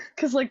Foster.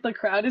 Because like the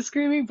crowd is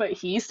screaming, but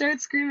he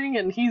starts screaming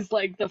and he's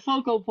like the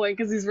focal point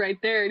because he's right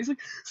there. And he's like,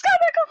 Scott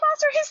Michael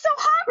Foster, he's so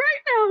hot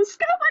right now.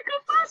 Scott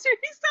Michael Foster,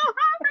 he's so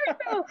hot right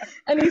now.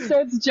 And he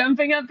starts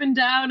jumping up and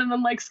down. And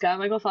then like Scott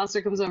Michael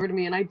Foster comes over to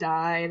me and I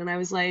died. And I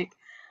was like,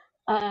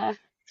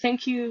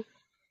 thank you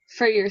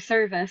for your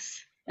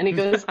service. And he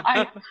goes,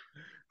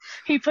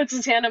 he puts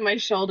his hand on my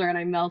shoulder and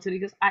I melted. He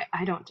goes,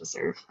 I don't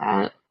deserve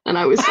that. And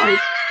I was like,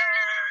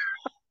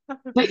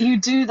 but you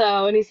do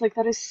though. And he's like,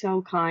 that is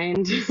so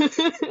kind.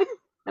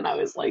 And I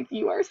was like,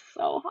 you are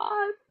so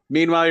hot.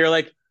 Meanwhile, you're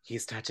like,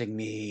 he's touching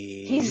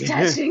me. He's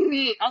touching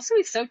me. Also,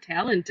 he's so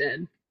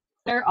talented.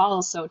 They're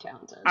all so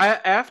talented.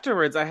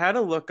 Afterwards, I had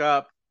to look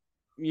up,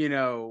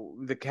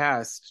 the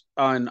cast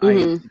on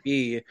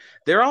IMDb.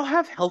 They all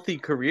have healthy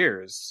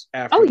careers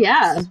afterwards.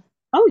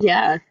 Oh,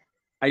 yeah.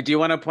 I do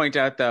want to point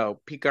out, though,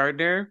 Pete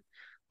Gardner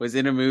was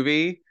in a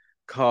movie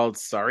called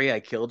Sorry I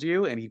Killed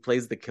You, and he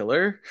plays the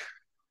killer.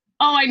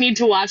 Oh, I need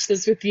to watch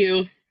this with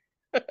you.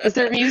 Is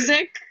there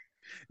music?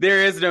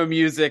 There is no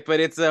music,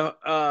 but it's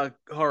a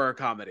horror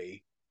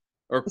comedy.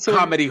 Or so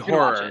comedy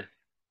horror.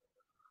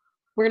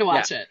 We're going to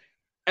watch it.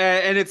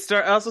 And it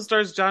also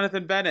stars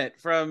Jonathan Bennett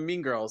from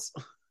Mean Girls.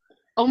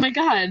 Oh my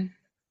God.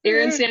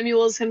 Aaron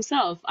Samuels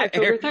himself,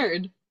 October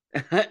 3rd.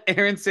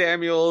 Aaron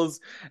Samuels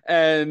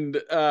and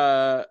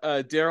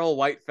Daryl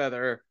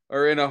Whitefeather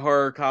are in a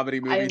horror comedy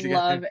movie together.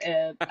 I love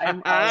it.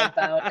 I'm all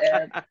about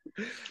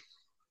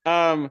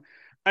it.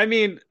 I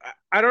mean,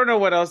 I don't know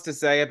what else to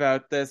say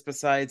about this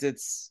besides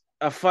it's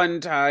a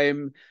fun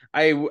time.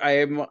 I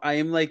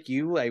am like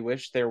you. I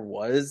wish there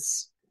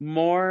was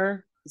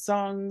more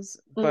songs,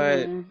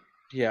 but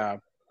yeah.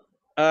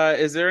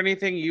 Is there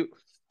anything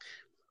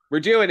We're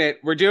doing it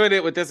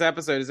with this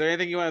episode. Is there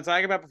anything you want to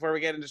talk about before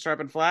we get into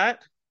Sharp and Flat?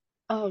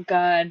 Oh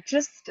God,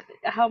 just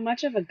how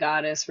much of a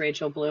goddess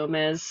Rachel Bloom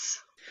is.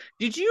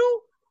 Did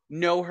you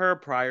know her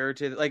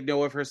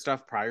know of her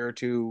stuff prior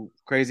to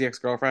Crazy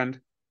Ex-Girlfriend?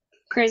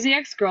 Crazy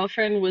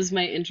Ex-Girlfriend was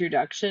my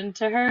introduction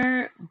to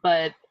her,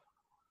 but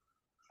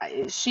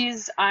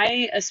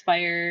I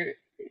aspire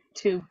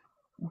to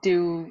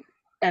do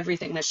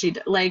everything that she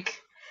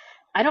like.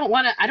 I don't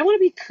want to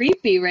be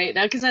creepy right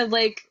now because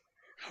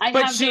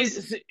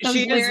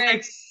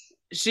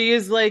she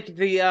is like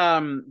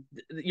the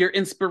your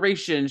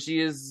inspiration. She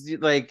is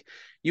like,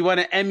 you want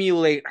to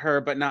emulate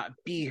her but not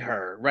be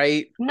her,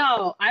 right?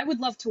 No, I would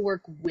love to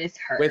work with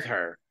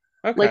her.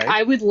 Like Okay.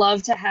 I would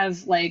love to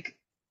have like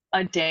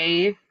a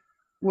day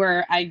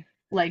where I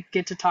like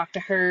get to talk to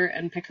her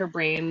and pick her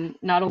brain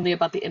not only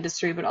about the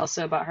industry but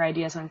also about her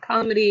ideas on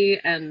comedy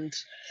and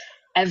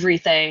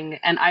everything.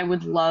 And I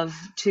would love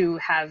to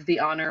have the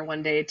honor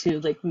one day to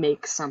like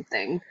make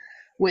something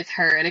with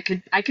her. And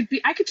I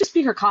could just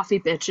be her coffee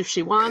bitch if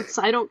she wants.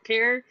 I don't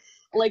care.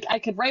 Like I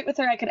could write with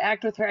her, I could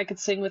act with her, I could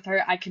sing with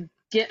her, I could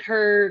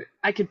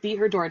be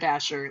her door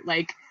dasher.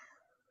 Like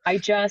I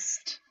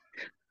just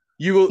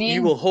You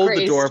being will hold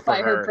the door graced for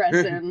by her her.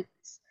 presence.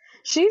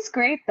 She's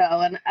great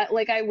though, and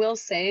like I will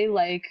say,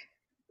 like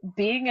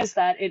being as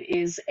that it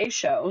is a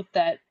show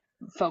that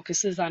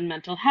focuses on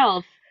mental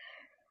health,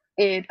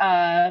 it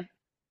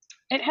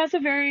it has a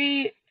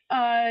very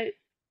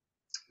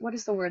what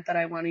is the word that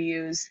I want to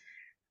use?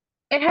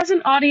 It has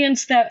an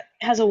audience that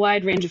has a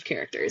wide range of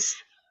characters,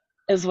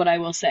 is what I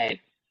will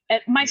say.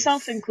 And You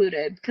myself s-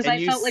 included, because and I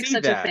you felt like see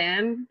such a that.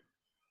 fan.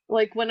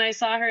 Like when I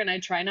saw her, and I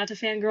try not to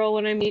fangirl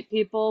when I meet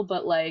people,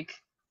 but like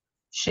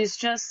she's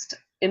just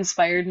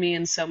inspired me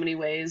in so many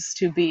ways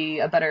to be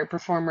a better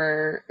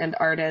performer and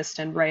artist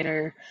and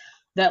writer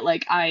that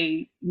like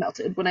I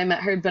melted when I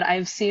met her. But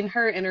I've seen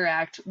her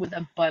interact with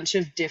a bunch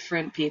of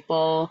different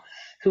people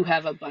who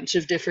have a bunch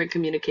of different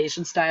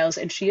communication styles,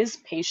 and she is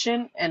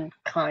patient and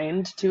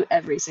kind to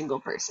every single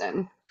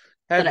person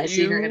that Have I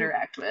see her you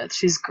interact with.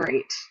 She's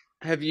great.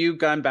 have you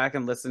gone back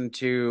and listened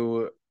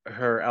to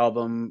her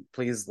album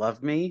Please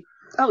Love Me?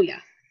 Oh yeah.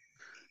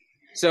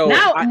 So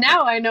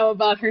Now I know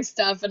about her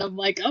stuff and I'm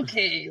like,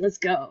 okay, let's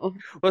go.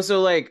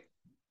 so like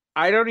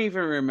I don't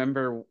even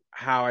remember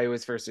how I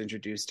was first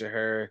introduced to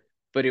her,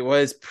 but it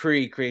was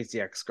pre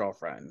Crazy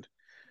Ex-Girlfriend.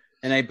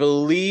 And I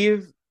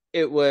believe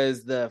it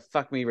was the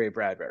Fuck Me Ray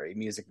Bradbury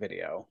music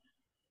video.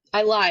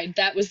 I lied.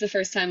 That was the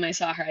first time I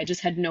saw her. I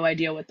just had no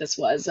idea what this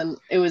was. And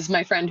it was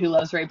my friend who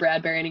loves Ray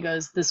Bradbury, and he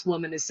goes, "This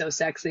woman is so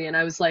sexy." And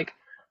I was like,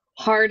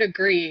 hard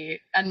agree.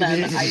 And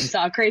then I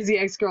saw Crazy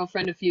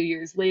Ex-Girlfriend a few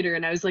years later,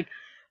 and I was like,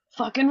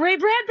 fucking Ray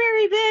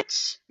Bradbury,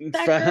 bitch!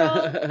 That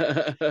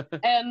girl.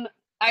 And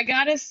I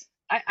gotta,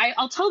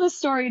 I'll tell this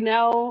story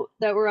now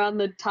that we're on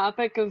the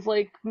topic of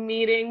like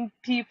meeting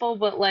people,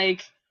 but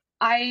like,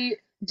 I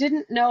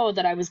didn't know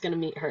that I was gonna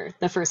meet her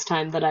the first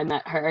time that I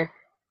met her.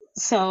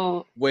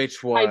 So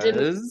Which I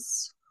didn't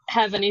was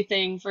have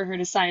anything for her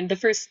to sign the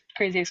first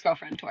Crazy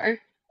Ex-Girlfriend tour.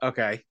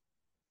 okay.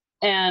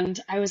 And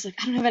I was like,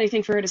 I don't have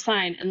anything for her to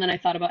sign. And then I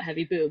thought about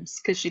Heavy Boobs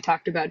because she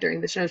talked about during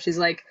the show. She's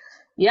like,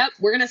 yep,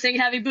 we're going to sing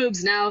Heavy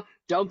Boobs now.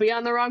 Don't be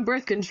on the wrong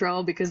birth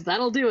control because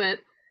that'll do it.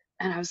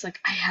 And I was like,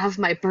 I have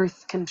my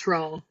birth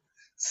control.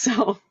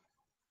 So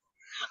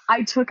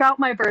I took out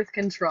my birth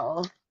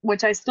control,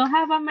 which I still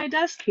have on my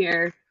desk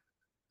here,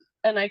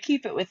 and I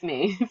keep it with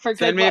me for Send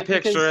good me a luck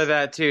picture of because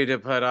that too to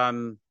put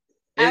on.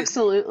 It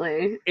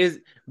absolutely is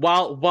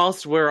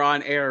whilst we're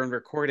on air and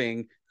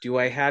recording, do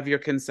I have your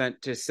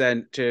consent to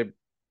send to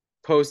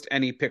post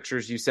any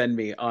pictures you send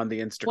me on the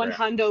one Instagram?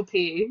 hundo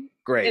p.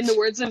 In the Great.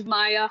 words of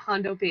Maya,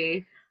 hundo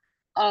p.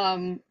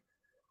 Um,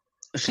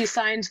 she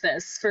signed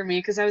this for me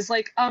because I was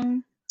like,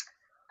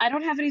 I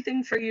don't have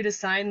anything for you to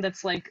sign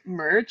that's like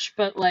merch,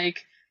 but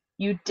like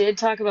you did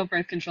talk about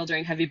birth control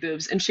during Heavy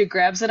Boobs. And she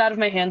grabs it out of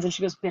my hands and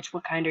she goes, bitch,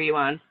 what kind are you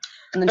on?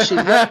 And then she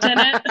looked in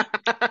it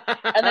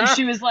and then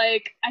she was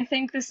like, I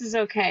think this is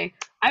okay.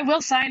 I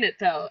will sign it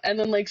though. And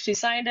then like she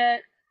signed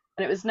it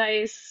and it was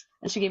nice.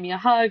 And she gave me a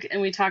hug and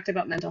we talked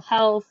about mental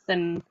health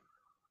and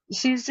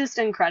she's just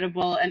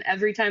incredible. And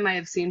every time I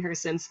have seen her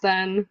since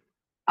then,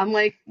 I'm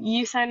like,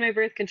 you signed my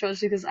birth control.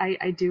 She goes,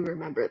 I do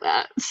remember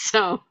that.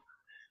 So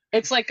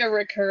it's like a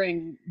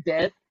recurring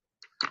bit.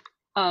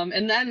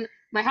 And then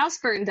my house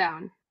burned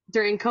down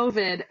during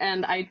COVID,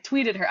 and I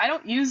tweeted her. I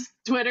don't use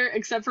Twitter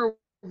except for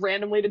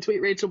randomly to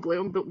tweet Rachel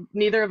Bloom, but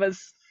neither of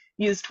us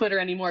use Twitter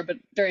anymore. But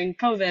during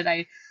COVID,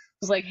 I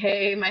was like,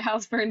 "Hey, my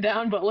house burned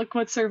down, but look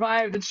what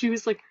survived." And she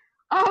was like,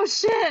 "Oh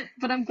shit!"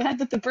 But I'm glad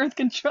that the birth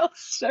control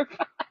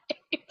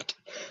survived.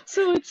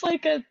 So it's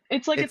like a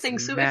It's thing.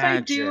 So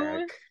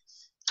magic.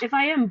 if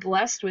I am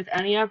blessed with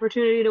any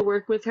opportunity to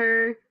work with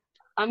her,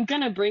 I'm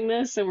gonna bring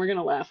this and we're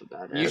gonna laugh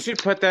about You it. should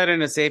put that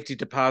in a safety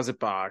deposit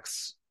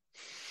box.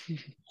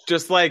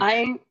 Just like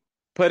I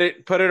put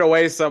it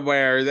away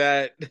somewhere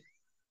that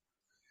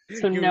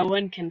so you no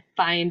one can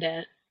find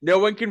it. no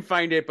one can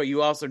find it, but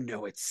you also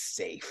know it's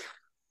safe.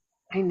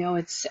 I know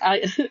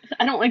I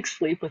don't like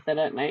sleep with it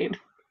at night.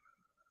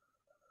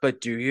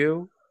 But do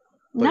you?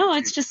 But No, do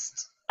it's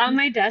just on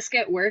my desk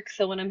at work,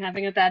 so when I'm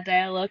having a bad day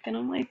I look and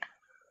I'm like,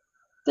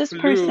 this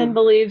person Bloom.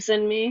 believes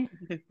in me.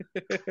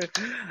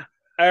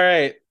 All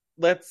right,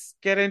 let's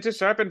get into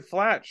sharp and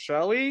flat,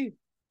 shall we?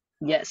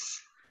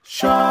 Yes.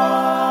 Sharp,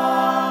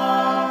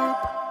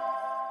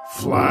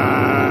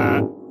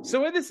 flat.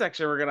 So in this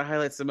section, we're going to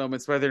highlight some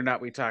moments, whether or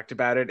not we talked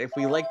about it. If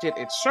we liked it,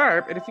 it's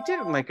sharp, and if we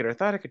didn't like it or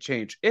thought it could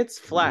change, it's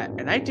flat.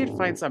 And I did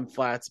find some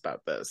flats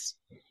about this.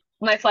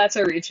 My flats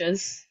are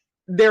reaches.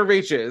 They're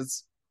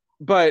reaches,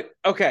 but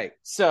okay.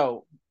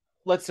 So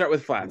let's start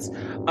with flats.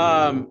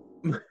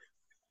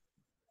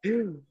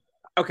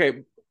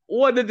 Okay,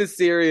 one of the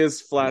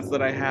serious flats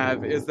that I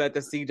have is that the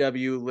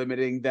CW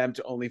limiting them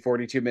to only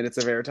 42 minutes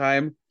of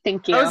airtime.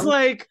 Thank I was you.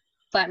 like,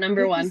 Flat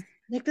number one.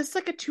 this is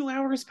like a 2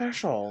 hour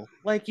special.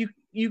 Like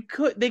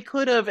they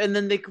could have, and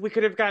then we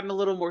could have gotten a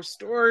little more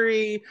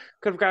story,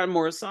 could have gotten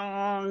more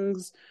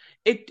songs.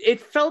 It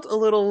felt a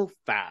little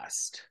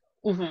fast.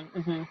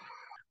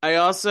 I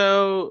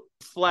also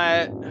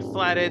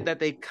flatted that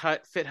they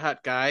cut Fit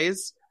Hut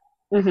Guys.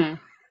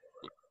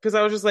 Because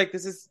I was just like,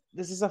 this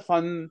is a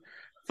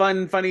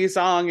funny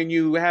song, and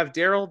you have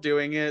Daryl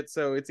doing it,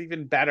 so it's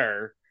even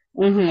better.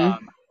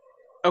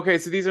 Okay,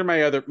 so these are my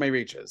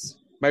reaches,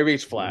 my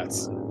reach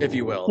flats, if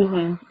you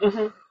will.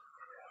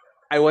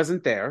 I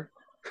wasn't there.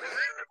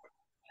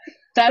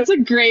 That's a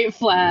great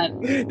flat.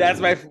 That's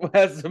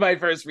my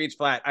first reach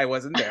flat. I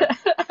wasn't there.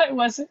 I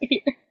wasn't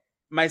here.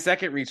 My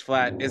second reach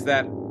flat is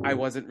that I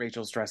wasn't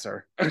Rachel's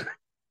dresser.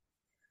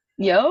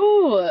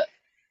 Yo,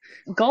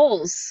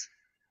 goals.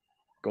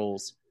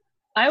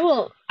 I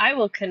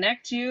will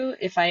connect you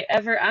if I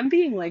ever. I'm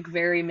being like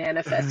very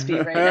manifesty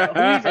right now.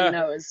 Who even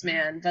knows,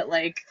 man? But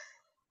like,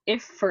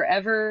 if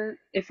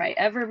I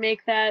ever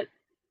make that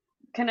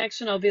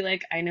connection, I'll be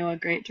like, I know a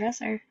great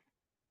dresser.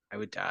 I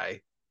would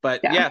die.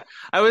 But yeah,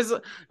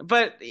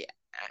 but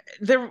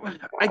there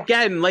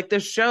again, like the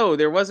show,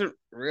 there wasn't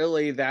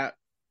really that.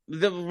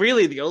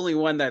 The only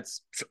one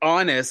that's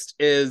honest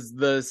is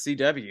the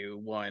CW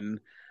one.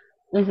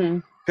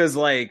 Because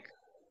like,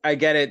 I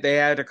get it, they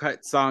had to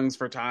cut songs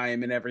for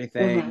time and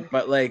everything,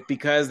 but like,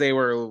 because they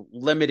were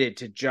limited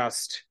to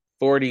just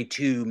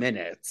 42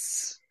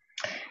 minutes.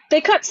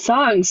 They cut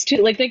songs too.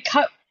 Like, they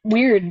cut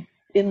weird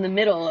in the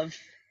middle of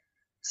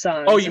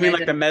songs. Oh, you mean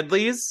like the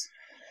medleys?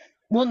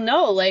 Well,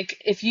 no,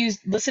 like, if you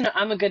listen to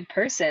I'm a Good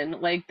Person,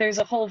 like, there's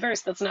a whole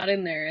verse that's not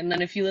in there. And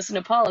then if you listen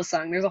to Paula's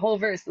song, there's a whole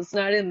verse that's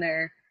not in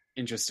there.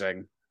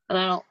 Interesting.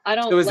 And I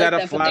don't so is like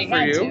that a flat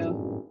for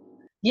you?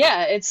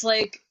 Yeah, it's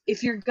like,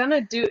 if you're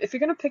gonna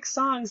pick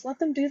songs, let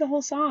them do the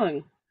whole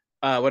song.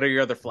 What are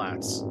your other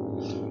flats?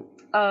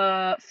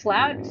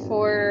 Flat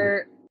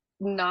for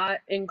not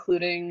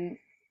including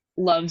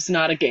Love's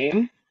Not a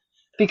Game,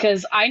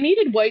 because I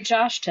needed White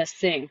Josh to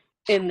sing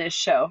in this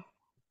show.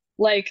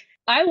 Like,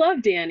 I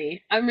love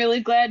Danny. I'm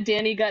really glad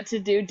Danny got to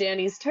do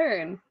Danny's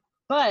turn.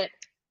 But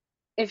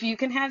if you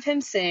can have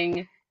him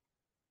sing,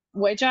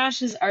 White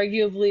Josh is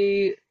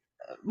arguably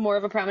more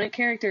of a prominent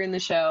character in the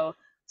show.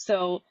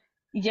 So,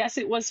 yes,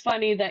 it was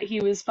funny that he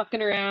was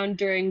fucking around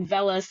during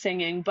Vela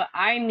singing, but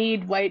I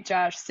need White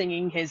Josh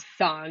singing his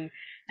song.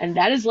 And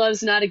that is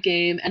Love's Not a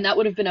Game. And that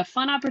would have been a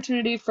fun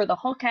opportunity for the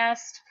whole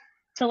cast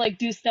to, like,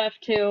 do stuff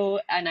too.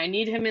 And I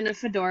need him in a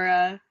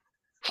fedora.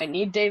 I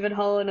need David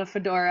Hull in a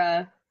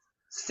fedora.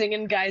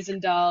 Singing Guys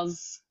and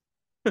Dolls.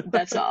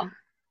 That's all.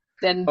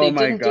 Then they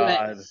didn't do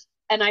it.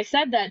 And I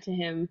said that to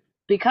him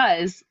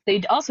because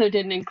they also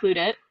didn't include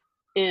it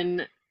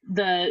in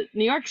the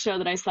New York show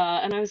that I saw.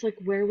 And I was like,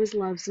 where was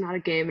Love's Not a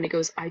Game? And he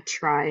goes, I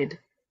tried.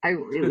 I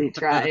really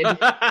tried.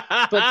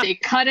 But they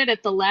cut it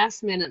at the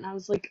last minute. And I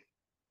was like,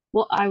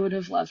 well, I would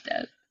have loved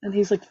it. And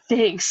he's like,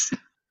 thanks.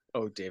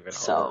 Oh, David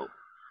Hull. So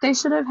they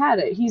should have had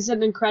it. He's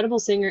an incredible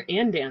singer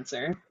and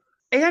dancer.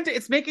 And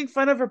it's making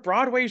fun of a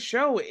Broadway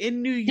show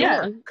in New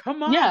York. Yeah.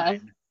 Come on. Yeah.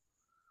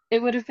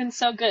 It would have been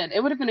so good.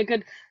 It would have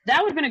been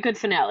that would have been a good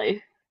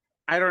finale.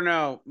 I don't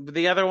know.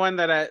 The one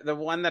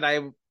that I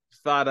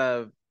thought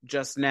of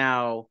just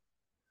now,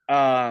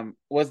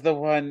 was the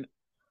one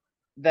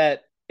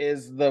that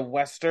is the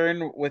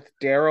Western with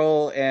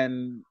Daryl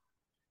and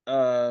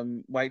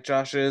White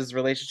Josh's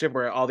relationship,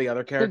 where all the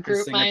other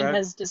characters sing about. The group mind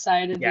has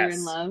decided you're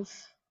in love.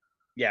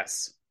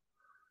 Yes.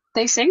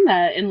 They sing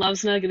that in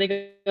Love's Not a Game.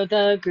 They go,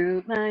 the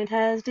group mind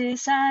has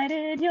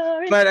decided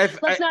you're in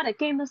love. Love's not a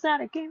game, love's not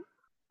a game.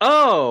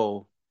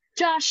 Oh.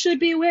 Josh should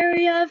be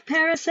wary of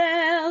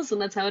parasails. And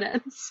that's how it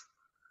ends.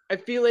 I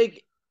feel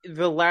like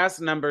the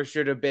last number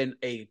should have been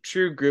a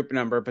true group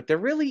number, but there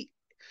really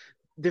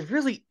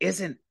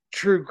isn't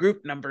true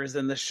group numbers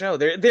in the show.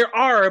 There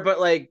are,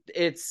 but like,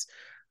 it's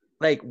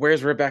like,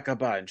 where's Rebecca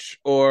Bunch?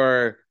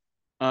 Or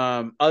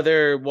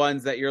other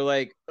ones that you're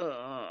like,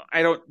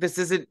 this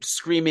isn't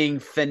screaming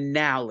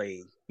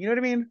finale. You know what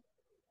I mean?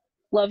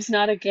 Love's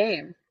Not a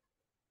Game.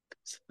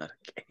 It's not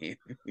a game.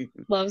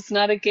 Love's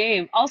Not a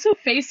Game. Also,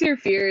 Face Your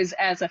Fears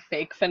as a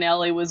fake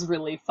finale was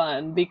really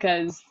fun,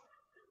 because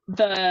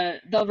the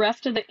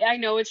rest of I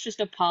know it's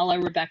just a Paula,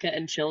 Rebecca,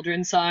 and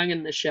children song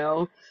in the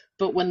show,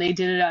 but when they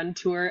did it on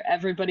tour,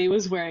 everybody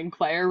was wearing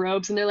choir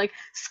robes, and they're like,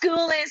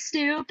 school is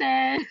stupid.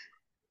 Oh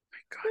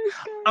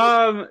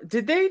my God.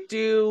 Did they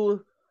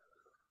do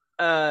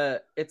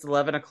It's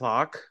 11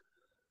 o'clock?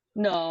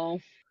 No.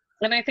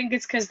 And I think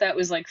it's because that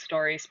was like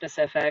story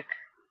specific.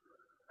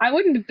 I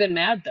wouldn't have been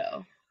mad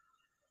though.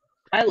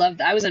 I loved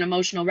that. I was an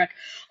emotional wreck.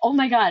 Oh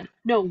my God.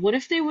 No, what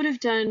if they would have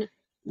done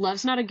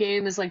Love's Not a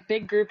Game as like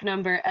big group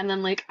number, and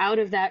then like out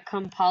of that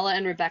come Paula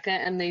and Rebecca,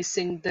 and they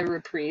sing the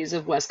reprise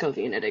of West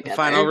Covina together. The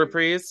final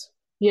reprise?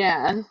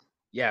 Yeah.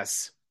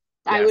 Yes.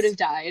 I would have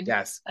died.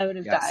 Yes. I would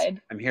have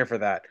died. I'm here for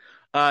that.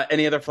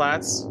 Any other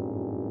flats?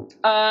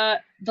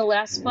 The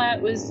last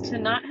splat was to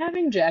not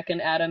having Jack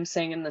and Adam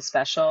sing in the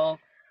special.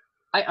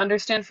 I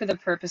understand for the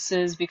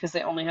purposes because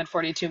they only had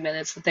 42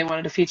 minutes that they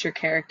wanted to feature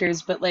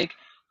characters, but like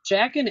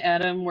Jack and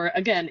Adam were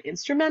again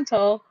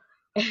instrumental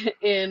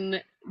in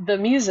the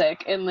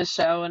music in the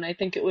show, and I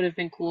think it would have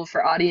been cool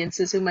for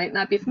audiences who might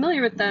not be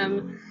familiar with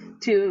them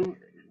to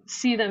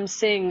see them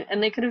sing,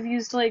 and they could have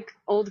used like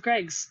old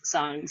Greg's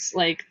songs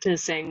like to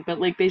sing,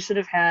 but like they should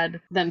have had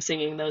them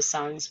singing those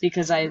songs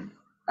because I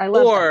love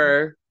them.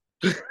 Or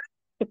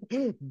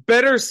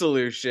better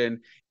solution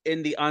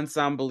in the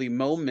ensemble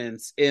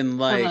moments in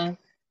like Uh-huh.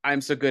 I'm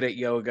So Good at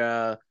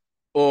Yoga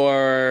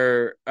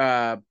or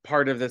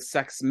part of the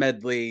sex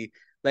medley,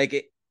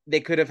 like they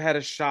could have had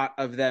a shot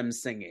of them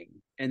singing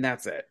and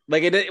that's it.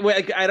 Like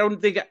I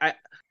don't think I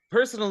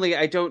personally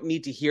I don't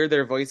need to hear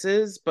their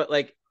voices, but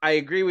like I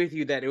agree with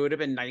you that it would have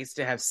been nice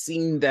to have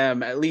seen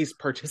them at least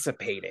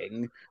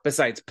participating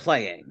besides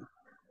playing,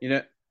 you know,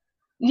 right?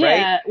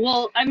 Yeah,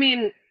 well, I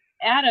mean,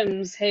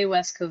 Adam's Hey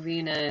West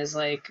Covina is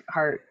like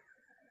heart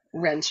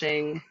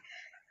wrenching.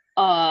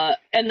 And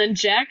then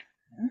Jack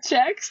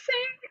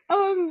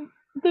sang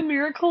The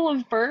Miracle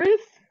of Birth,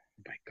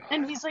 Oh my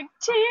and God. he's like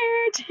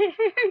tear, tear,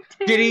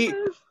 Did tear. he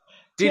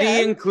did Yeah,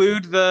 he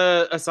include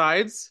the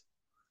asides?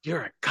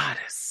 You're a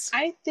goddess.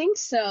 I think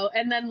so.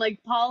 And then like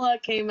Paula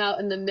came out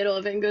in the middle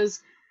of it and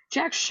goes,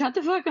 Jack, shut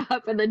the fuck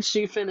up, and then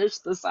she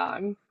finished the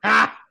song.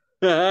 Ah!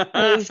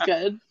 It was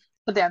good.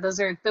 But yeah, those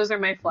are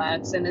my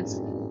flats, and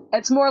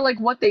it's more like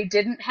what they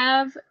didn't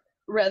have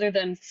rather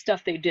than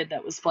stuff they did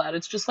that was flat.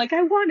 It's just like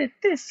I wanted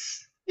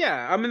this.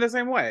 Yeah, I'm in the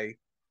same way. It's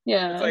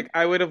Yeah, like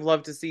I would have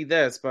loved to see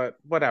this, but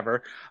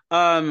whatever.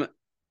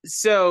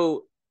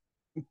 So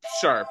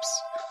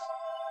sharps.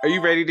 Are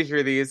you ready to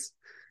hear these?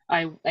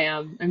 I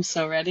am. I'm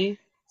so ready.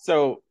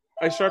 So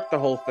I sharped the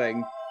whole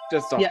thing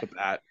just off Yeah. the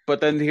bat,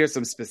 but then here's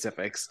some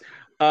specifics.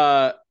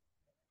 Uh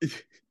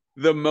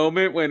the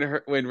moment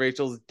when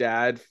Rachel's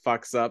dad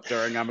fucks up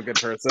during I'm a Good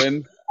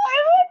Person. I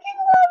fucking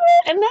love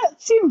it. And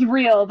that seemed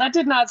real. That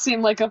did not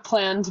seem like a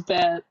planned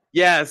bit.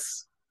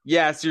 Yes.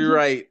 Yes, you're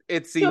right.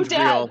 It No seemed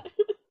dad. real.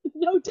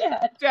 No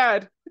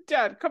dad.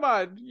 Dad, come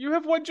on. You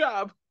have one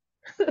job.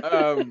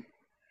 Um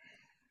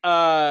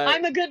uh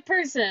I'm a good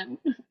person.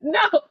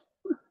 No.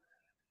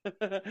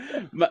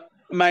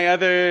 my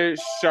other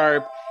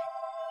sharp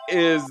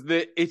is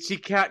the itchy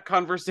cat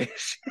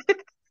conversation.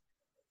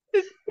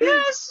 Yeah,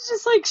 it's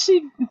just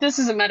like this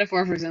is a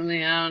metaphor for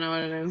something. I don't know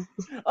what it is.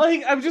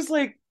 Like I'm just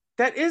like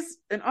that is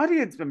an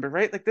audience member,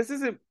 right? Like this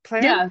isn't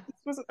planned. Yeah. This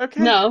wasn't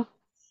okay. No.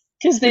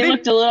 Because they Did they-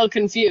 looked a little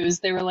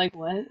confused. They were like,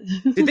 what?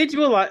 Did they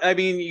do a lot? I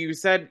mean, you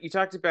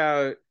talked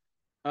about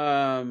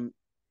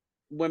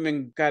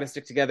women got to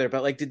stick together,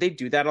 but like did they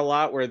do that a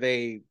lot where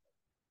they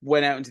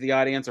went out into the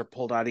audience or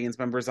pulled audience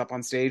members up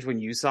on stage when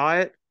you saw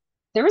it?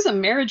 There was a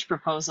marriage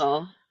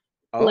proposal.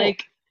 Oh.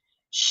 Like,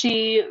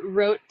 she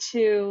wrote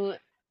to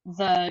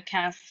the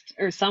cast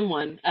or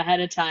someone ahead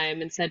of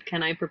time and said,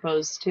 "Can I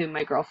propose to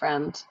my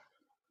girlfriend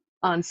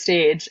on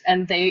stage?"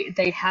 And they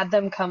had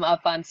them come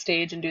up on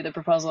stage and do the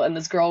proposal, and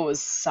this girl was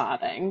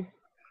sobbing.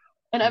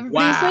 And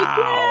everybody's like,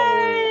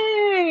 Wow.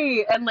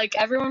 "Yay!" And like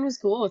everyone was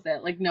cool with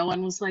it. Like no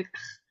one was like,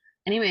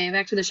 anyway,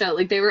 back to the show.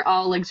 Like they were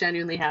all like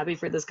genuinely happy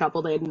for this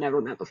couple they had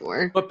never met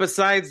before. But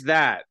besides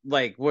that,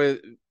 like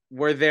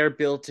were there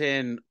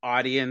built-in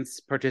audience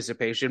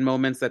participation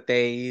moments that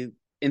they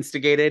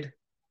instigated?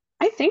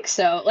 I think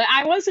so. Like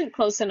I wasn't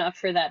close enough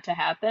for that to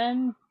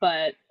happen,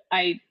 but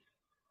I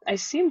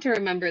seem to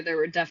remember there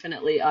were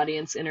definitely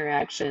audience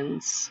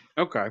interactions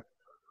Okay.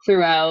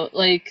 throughout.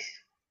 Like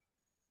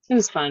it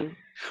was fun.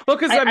 Well,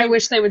 because I I mean,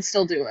 wish they would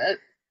still do it.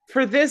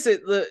 for this,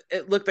 it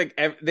looked like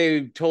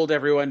they told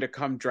everyone to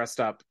come dressed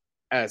up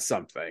as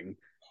something.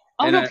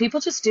 Oh And no, people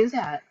just do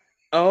that.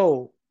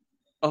 oh,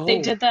 They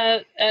did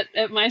that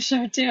at my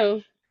show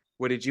too.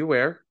 what did you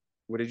wear?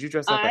 What did you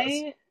dress up as?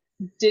 I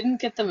didn't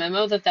get the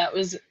memo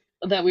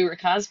that we were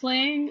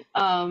cosplaying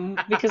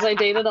because I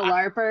dated a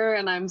LARPer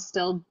and I'm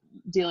still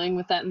dealing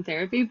with that in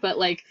therapy. But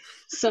like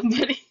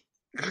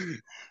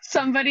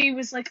somebody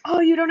was like, "Oh,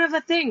 you don't have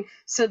a thing,"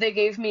 so they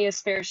gave me a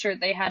spare shirt.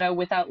 They had a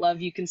 "Without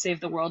Love, You Can Save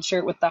the World"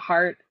 shirt with the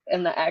heart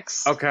and the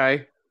X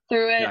Okay.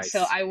 through it. Nice.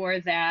 So I wore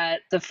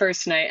that the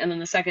first night, and then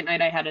the second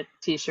night I had a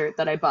T-shirt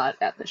that I bought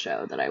at the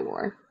show that I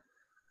wore.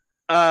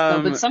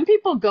 But some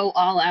people go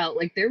all out.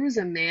 Like there was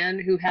a man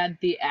who had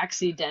the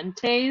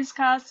Accidentes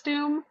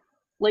costume.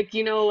 Like,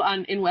 you know,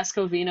 in West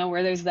Covina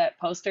where there's that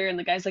poster and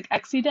the guy's like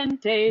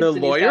Accidentes. The and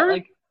he's got, lawyer?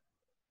 like,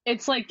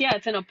 it's like, yeah,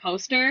 it's in a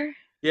poster.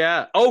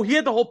 Yeah. Oh, he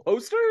had the whole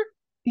poster?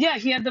 Yeah,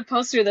 he had the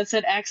poster that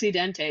said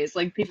Accidentes.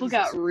 Like people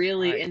Jesus got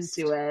really Christ.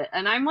 into it.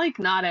 And I'm like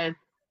not a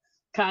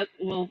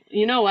well,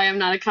 you know why I'm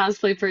not a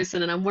cosplay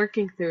person and I'm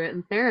working through it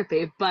in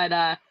therapy.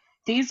 But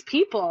these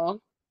people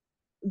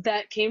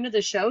that came to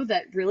the show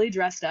that really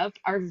dressed up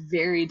are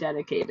very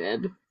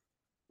dedicated.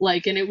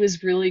 Like, and it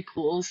was really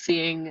cool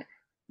seeing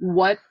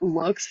what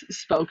looks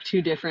spoke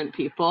to different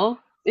people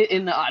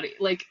in the audience.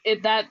 Like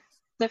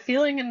the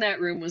feeling in that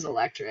room was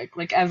electric.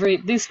 Like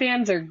these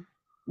fans are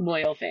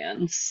loyal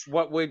fans.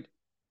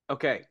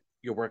 Okay.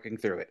 You're working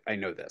through it. I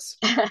know this.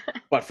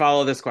 But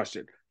follow this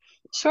question.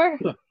 Sure.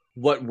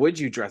 What would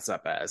you dress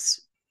up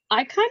as?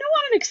 I kind of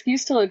want an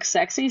excuse to look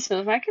sexy, so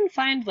if I can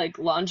find like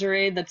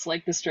lingerie that's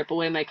like the strip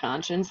away my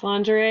conscience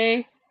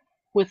lingerie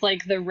with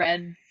like the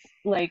red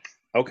like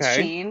Okay.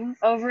 sheen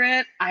over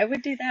it, I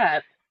would do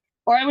that.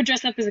 Or I would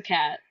dress up as a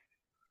cat.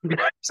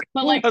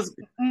 But like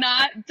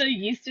not the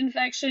yeast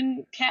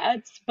infection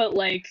cats, but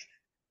like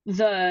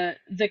the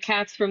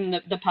cats from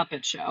the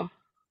puppet show.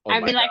 Oh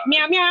I'd my be like God.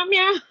 meow meow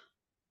meow.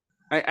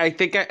 I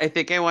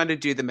think I want to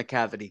do the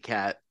McCavity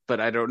cat, but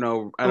I don't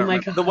know. I Oh don't my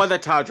remember. The God. one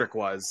that Todrick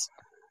was.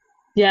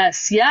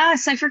 Yes,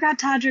 yes, I forgot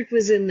Todrick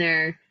was in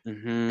there.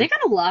 Mm-hmm. They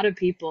got a lot of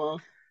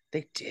people.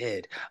 They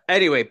did.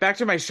 Anyway, back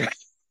to my show.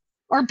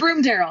 Or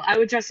Broom Daryl. I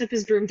would dress up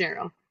as Broom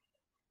Daryl.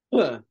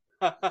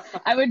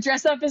 I would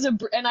dress up as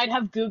and I'd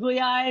have googly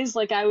eyes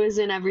like I was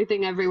in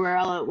Everything Everywhere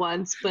All at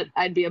Once, but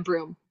I'd be a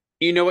broom.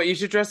 You know what you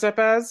should dress up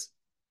as?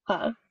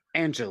 Huh?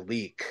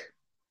 Angelique.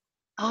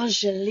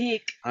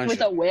 Angelique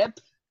with a whip.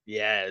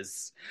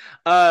 Yes.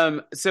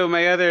 So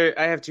I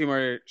have two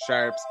more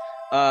sharps.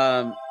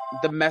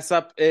 The mess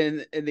up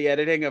in the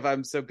editing of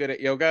I'm So Good at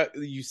Yoga.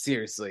 You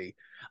seriously.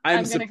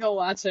 I'm gonna go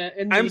watch it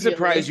immediately. I'm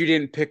surprised you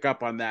didn't pick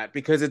up on that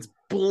because it's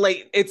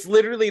blatant. It's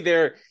literally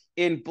they're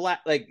in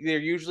black, like they're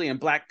usually in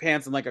black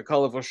pants and like a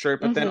colorful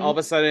shirt, but then all of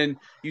a sudden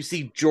you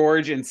see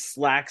George in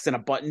slacks and a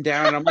button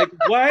down, and I'm like,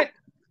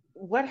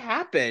 what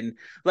happened?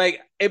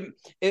 Like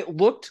it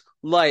looked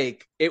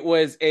like it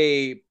was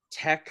a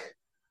tech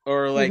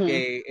or like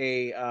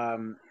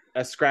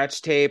a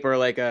scratch tape or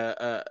like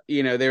a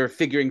they were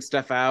figuring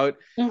stuff out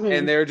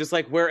and they were just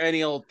like, we're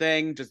any old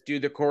thing, just do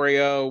the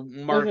choreo,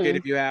 mark it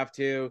if you have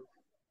to,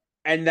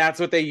 and that's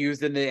what they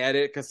used in the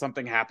edit because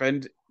something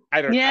happened.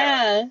 I don't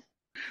know.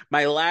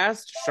 My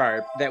last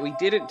sharp that we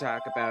didn't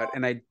talk about,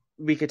 and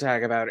we could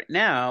talk about it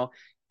now,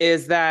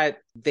 is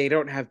that they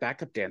don't have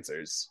backup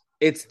dancers.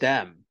 It's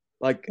them.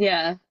 Like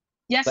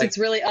it's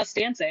really us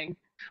dancing.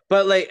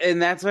 But like,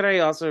 and that's what I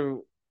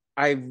also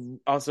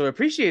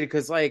appreciated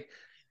because like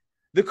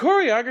the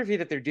choreography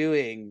that they're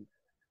doing,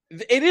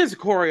 it is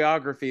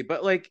choreography,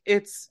 but like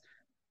it's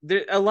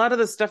a lot of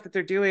the stuff that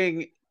they're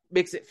doing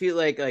makes it feel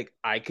like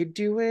I could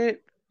do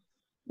it,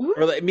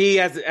 or like me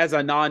as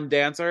a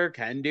non-dancer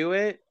can do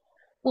it.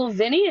 Well,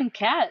 Vinny and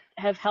Kat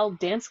have held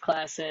dance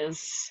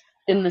classes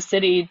in the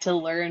city to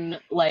learn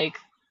like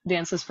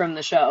dances from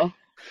the show.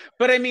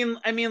 But I mean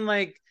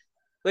like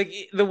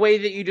the way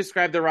that you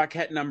describe the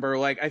Rockette number,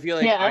 like I feel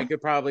like I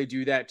could probably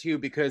do that too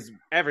because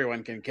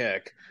everyone can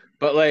kick.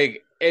 But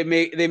like they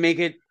make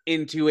it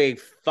into a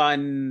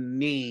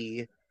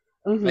funny,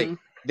 like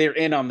they're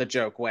in on the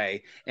joke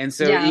way. And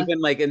so even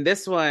like in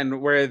this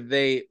one where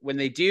when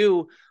they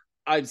do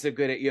I'm So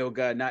Good at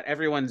Yoga, not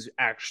everyone's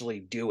actually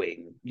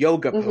doing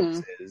yoga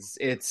poses.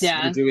 It's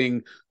we're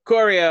doing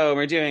choreo,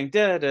 we're doing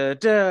da da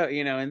da,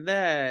 and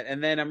that,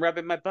 and then I'm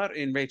rubbing my butt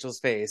in Rachel's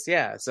face.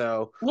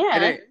 So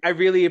and I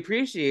really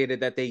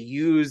appreciated that they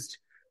used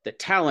the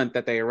talent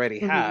that they already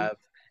have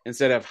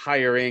instead of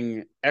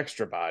hiring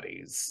extra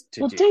bodies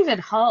to do. David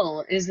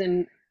Hull is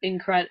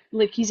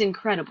he's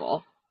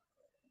incredible.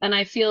 And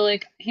I feel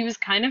like he was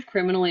kind of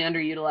criminally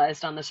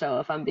underutilized on the show,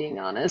 if I'm being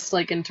honest,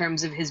 like in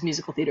terms of his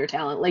musical theater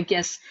talent. Like,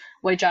 yes,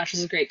 White Josh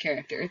is a great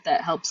character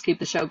that helps keep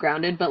the show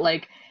grounded, but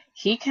like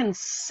he can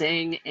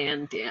sing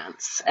and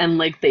dance. And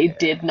like they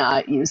did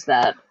not use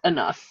that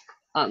enough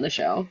on the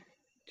show.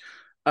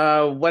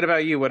 What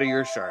about you? What are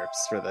your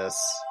sharps for this?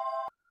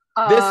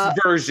 This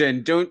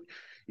version. Don't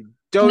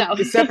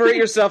separate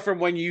yourself from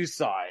when you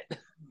saw it.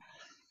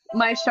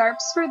 My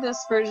sharps for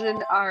this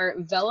version are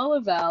Vella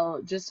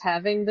Lavelle just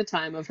having the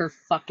time of her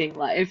fucking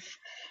life.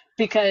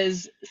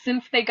 Because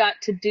since they got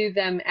to do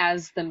them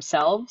as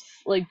themselves,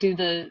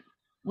 to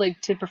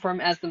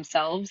perform as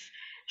themselves,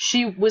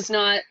 she was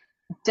not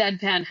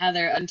deadpan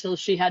Heather until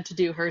she had to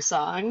do her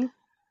song.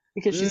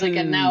 Because she's like,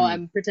 and now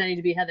I'm pretending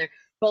to be Heather.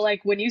 But like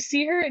when you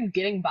see her in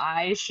Getting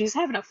By, she's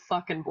having a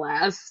fucking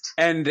blast.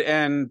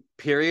 And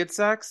period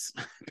sex?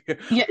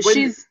 Yeah,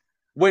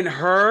 when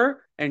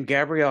her and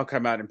Gabrielle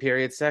come out in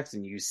period sex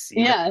and you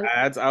see the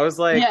ads, I was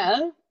like,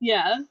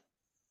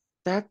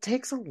 that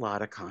takes a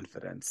lot of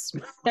confidence.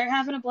 They're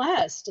having a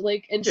blast.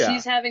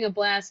 She's having a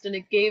blast, and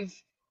it gave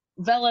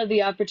Vella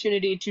the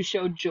opportunity to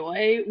show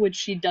joy, which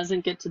she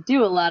doesn't get to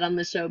do a lot on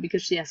the show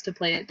because she has to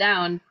play it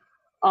down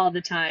all the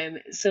time.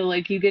 So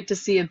like you get to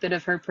see a bit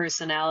of her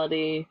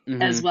personality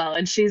as well.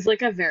 And she's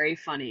like a very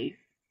funny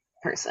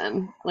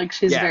person. Like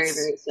she's very,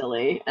 very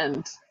silly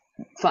and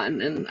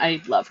fun, and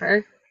I love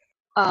her.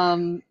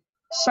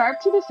 Sharp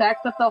to the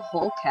fact that the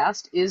whole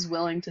cast is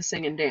willing to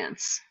sing and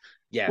dance.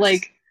 Yes.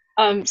 Like,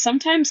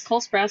 sometimes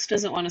Cole Sprouse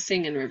doesn't want to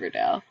sing in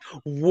Riverdale.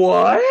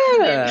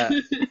 What?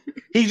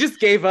 He just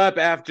gave up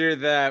after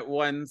that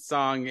one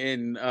song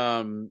in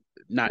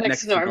Not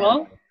Next to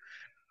Normal.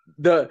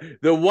 The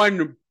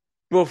one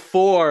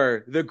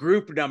before the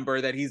group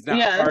number that he's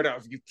not part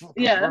of. You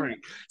fucking right.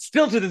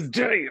 Still to this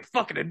day, it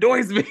fucking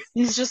annoys me.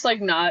 He's just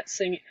like not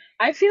singing.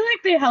 I feel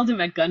like they held him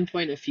at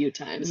gunpoint a few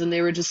times and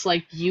they were just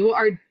like, you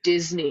are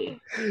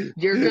Disney.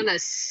 You're gonna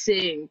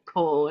sing,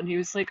 Cole. And he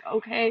was like,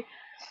 okay.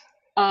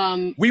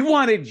 We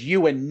wanted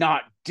you and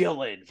not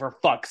Dylan, for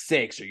fuck's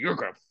sake, so you're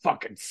gonna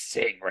fucking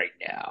sing right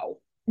now.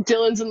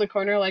 Dylan's in the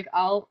corner like,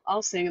 I'll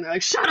sing, and they're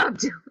like, shut up,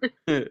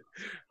 Dylan.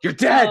 You're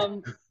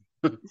dead.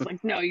 It's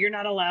like, no, you're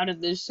not allowed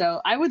in this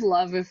show. I would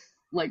love if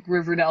like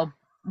Riverdale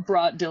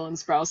brought Dylan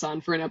Sprouse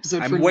on for an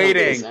episode. I'm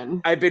waiting.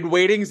 No, I've been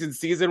waiting since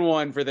season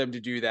 1 for them to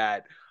do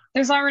that.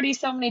 There's already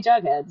so many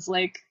Jugheads,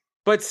 like.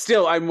 But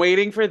still, I'm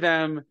waiting for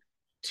them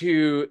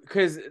to,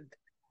 because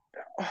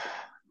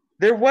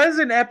there was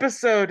an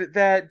episode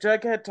that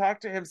Jughead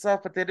talked to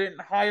himself, but they didn't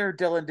hire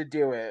Dylan to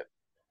do it,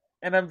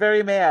 and I'm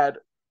very mad.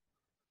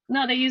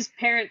 No, they used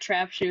Parent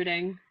Trap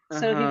shooting,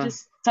 so he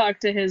just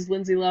talked to his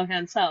Lindsay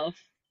Lohan self.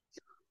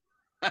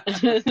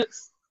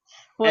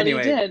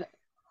 Anyway, he did.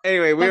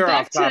 Anyway, we were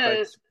off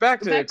topic.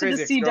 Back to the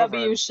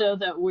CW show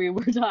that we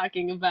were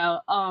talking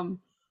about.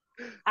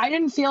 I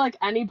didn't feel like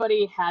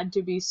anybody had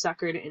to be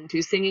suckered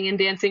into singing and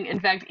dancing.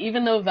 In fact,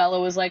 even though Vella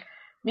was like,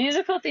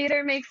 musical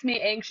theater makes me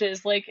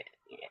anxious, like,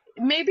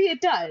 maybe it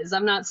does.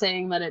 I'm not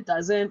saying that it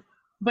doesn't,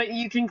 but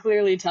you can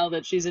clearly tell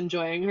that she's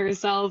enjoying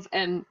herself,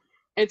 and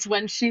it's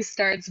when she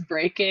starts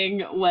breaking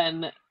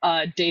when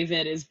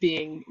David is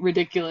being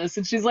ridiculous,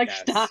 and she's like,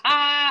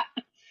 stop!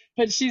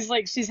 But she's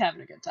like, she's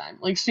having a good time.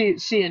 Like,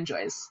 she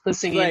enjoys the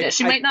singing. Like,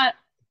 she might not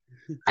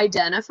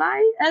identify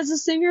as a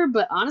singer,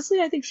 but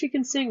honestly, I think she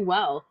can sing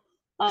well.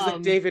 She's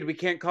like, David, we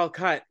can't call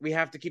cut. We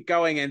have to keep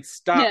going and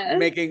stop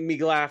making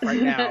me laugh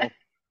right now.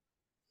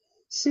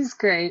 She's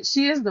great.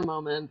 She is the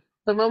moment.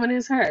 The moment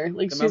is her.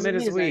 Like, the she's moment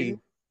amazing. Is we.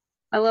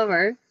 I love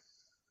her.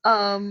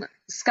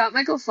 Scott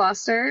Michael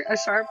Foster, a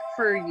sharp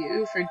for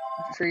you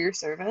for your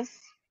service.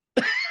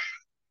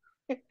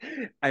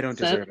 I don't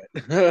deserve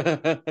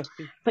it.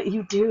 But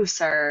you do,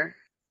 sir.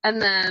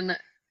 And then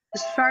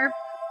sharp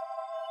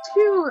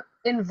to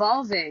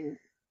involving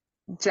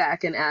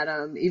Jack and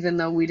Adam, even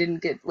though we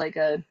didn't get like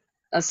a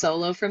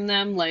solo from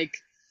them. Like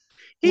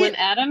when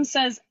Adam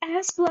says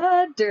ass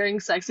blood during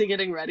Sexy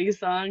Getting Ready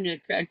song,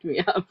 it cracked me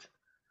up.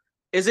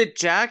 Is it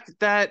Jack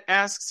that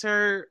asks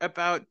her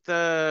about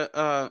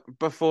the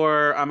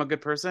before I'm a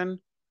good person?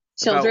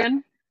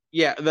 Children?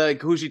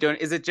 Who's she doing?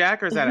 Is it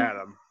Jack or is that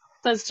Adam?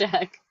 That's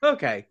Jack.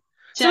 Okay.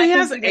 Jack so he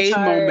has a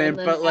moment,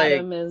 but like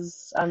Adam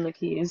is on the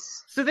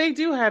keys. So they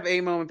do have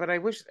a moment, but I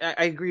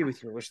agree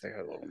with you. I wish they had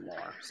a little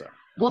more. So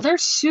well, they're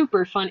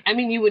super funny. I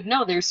mean, you would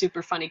know they're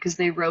super funny because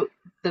they wrote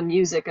the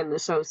music and the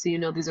show, so you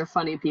know these are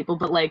funny people.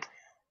 But like,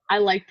 I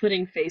like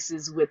putting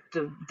faces with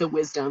the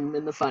wisdom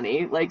and the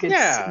funny. Like,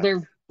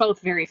 they're both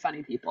very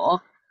funny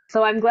people.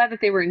 So I'm glad that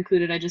they were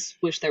included. I just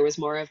wish there was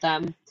more of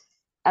them.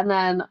 And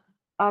then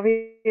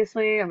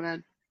obviously, I'm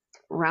gonna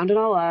round it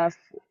all off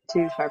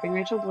to Sharping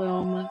Rachel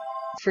Bloom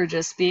for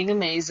just being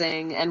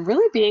amazing and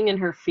really being in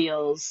her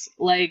feels.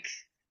 Like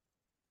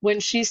when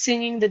she's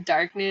singing The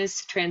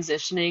Darkness,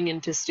 transitioning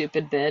into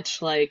Stupid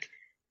Bitch, like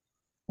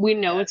we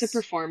know it's a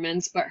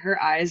performance, but her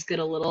eyes get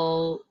a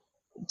little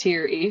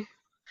teary.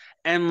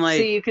 And like,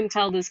 so you can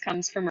tell this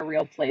comes from a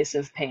real place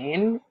of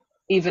pain,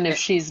 even if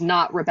she's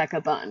not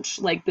Rebecca Bunch.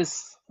 Like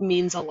this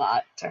means a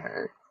lot to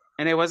her.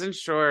 And I wasn't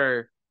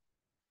sure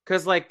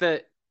because like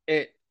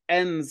it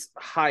ends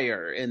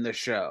higher in the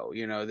show,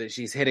 you know, that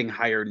she's hitting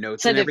higher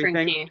notes and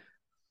everything. Key.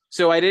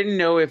 So I didn't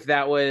know if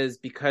that was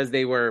because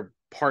they were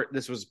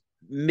this was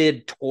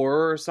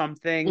mid-tour or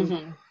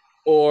something,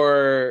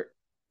 or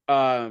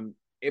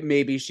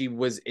maybe she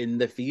was in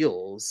the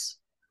feels.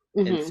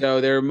 And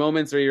so there are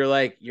moments where you're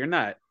like,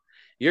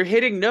 you're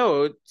hitting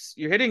notes,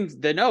 you're hitting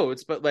the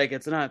notes, but like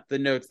it's not the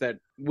notes that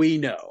we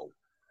know.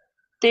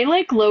 They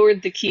like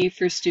lowered the key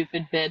for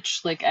Stupid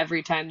Bitch like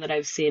every time that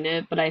I've seen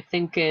it, but I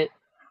think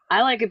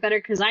I like it better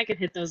because I can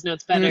hit those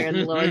notes better in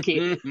the lower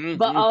key.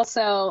 But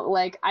also,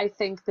 like, I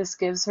think this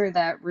gives her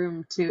that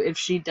room to, if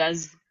she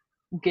does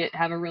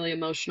have a really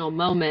emotional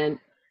moment,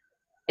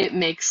 it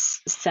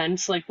makes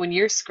sense. Like, when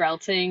you're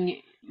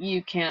skrelting,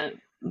 you can't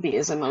be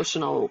as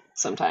emotional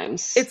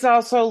sometimes. It's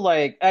also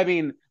like, I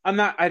mean,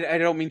 I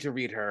don't mean to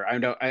read her.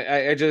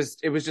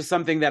 It was just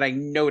something that I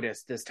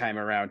noticed this time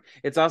around.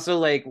 It's also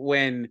like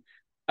when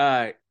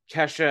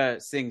Kesha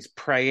sings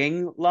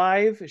Praying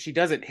live, she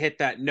doesn't hit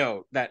that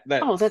note.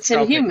 That's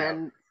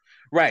Inhuman. Note.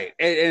 Right.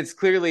 It's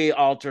clearly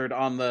altered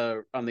on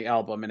the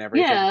album and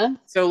everything. Yeah.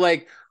 So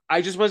like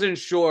I just wasn't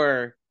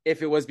sure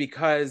if it was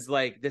because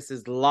like this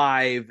is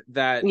live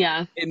that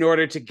in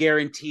order to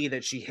guarantee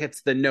that she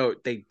hits the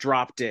note, they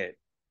dropped it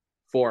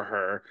for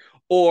her,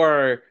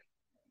 or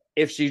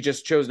if she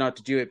just chose not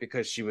to do it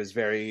because she was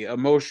very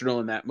emotional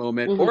in that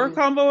moment, or a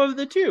combo of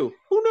the two.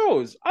 Who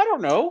knows? I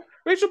don't know.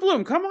 Rachel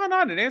Bloom, come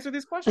on and answer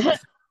these questions.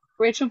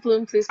 Rachel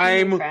Bloom, please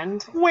be my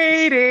friend. I'm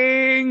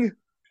waiting.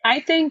 I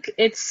think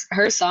it's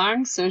her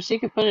song, so she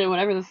could put it in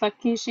whatever the fuck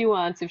key she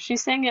wants. If she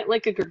sang it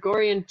like a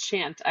Gregorian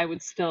chant, I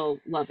would still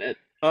love it.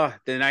 Oh,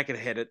 then I could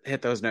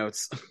hit those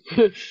notes.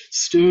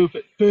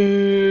 Stupid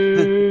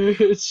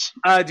bitch.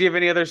 Do you have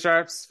any other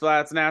sharps,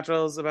 flats,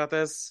 naturals about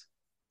this?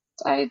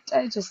 I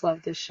just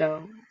love this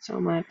show so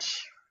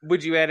much.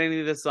 Would you add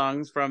any of the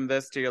songs from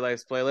this to your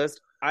life's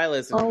playlist? I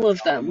listen to All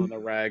of them on them. the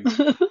reg.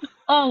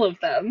 All of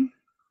them.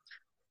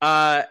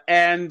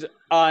 And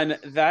on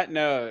that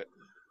note,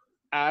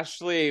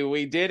 Ashley,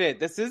 we did it.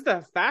 This is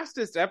the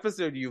fastest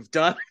episode you've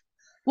done.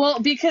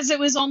 Well, because it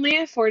was only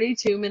a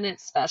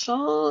 42-minute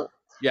special,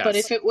 Yes. but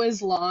if it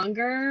was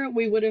longer,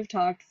 we would have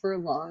talked for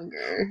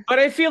longer. But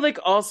I feel like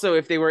also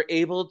if they were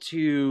able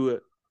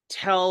to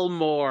tell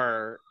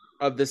more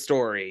of the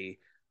story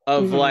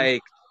of Mhm.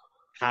 like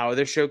how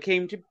the show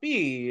came to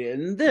be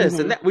and this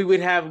and that, we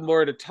would have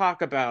more to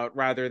talk about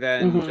rather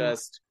than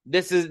just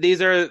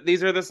these are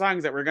the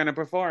songs that we're going to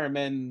perform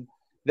and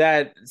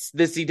that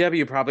the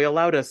CW probably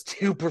allowed us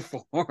to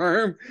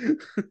perform.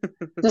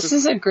 This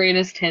is a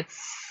greatest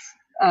hits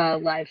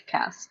live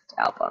cast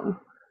album.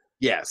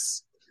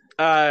 Yes.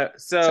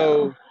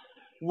 So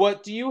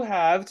what do you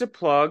have to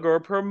plug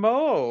or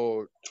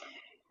promote?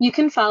 You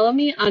can follow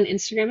me on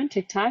Instagram and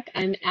TikTok.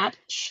 I'm at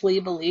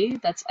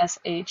Schleebalee. That's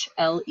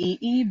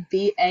SHLEEBALEE.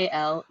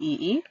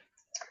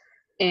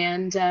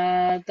 And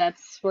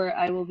that's where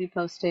I will be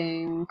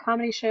posting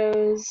comedy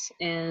shows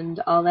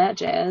and all that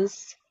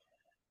jazz.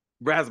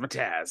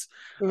 Razzmatazz.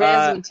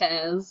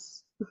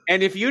 Razzmatazz.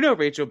 And if you know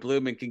Rachel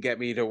Bloom and can get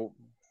me to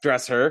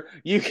dress her,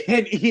 you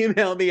can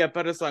email me at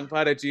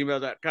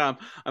buttersongpod@gmail.com.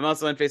 I'm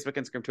also on Facebook,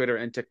 Instagram, Twitter,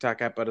 and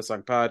TikTok at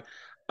buttersongpod.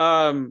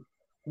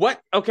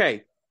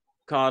 Okay.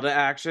 Call to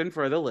action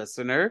for the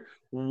listener.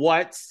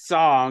 What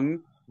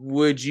song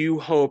would you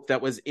hope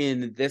that was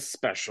in this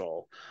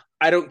special?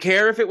 I don't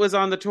care if it was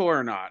on the tour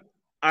or not.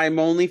 I'm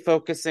only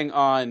focusing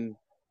on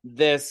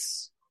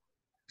this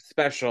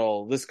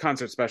special, this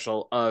concert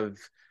special of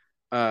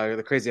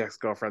the Crazy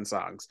Ex-Girlfriend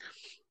songs.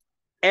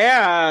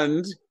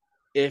 And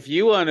if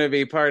you want to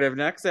be part of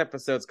next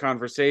episode's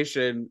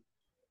conversation,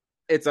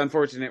 it's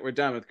unfortunate we're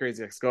done with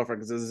Crazy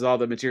Ex-Girlfriend because this is all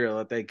the material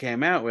that they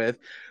came out with.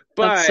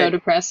 But that's so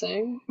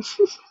depressing.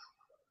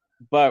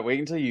 But wait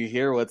until you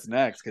hear what's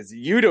next because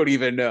you don't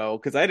even know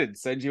because I didn't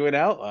send you an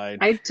outline.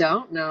 I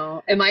don't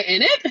know. Am I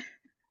in it?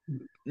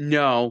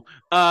 No.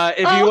 If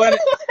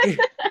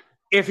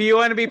you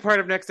want to be part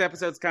of next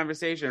episode's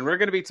conversation, we're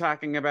going to be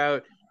talking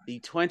about the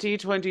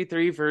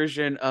 2023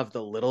 version of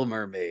The Little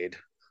Mermaid.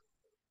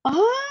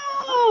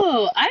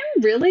 Oh,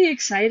 I'm really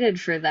excited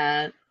for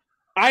that.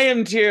 I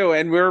am too,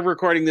 and we're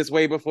recording this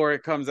way before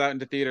it comes out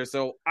into theater,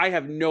 so I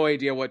have no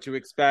idea what to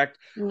expect.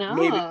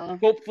 No.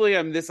 Hopefully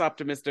I'm this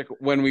optimistic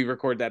when we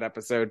record that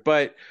episode,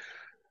 but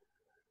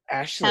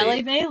Ashley.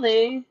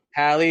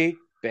 Halle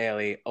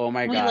Bailey. Oh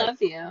my God. We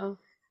love you.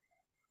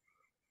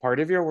 Part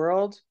of Your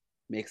World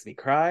makes me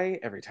cry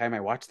every time I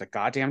watch the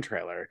goddamn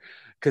trailer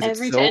because it's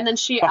so and then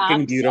she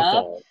fucking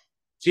beautiful. Up.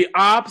 She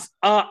opts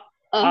up.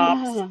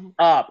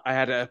 Up. I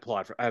had to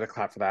clap for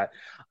that.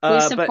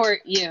 We support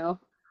you.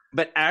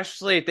 But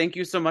Ashley, thank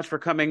you so much for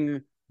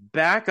coming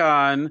back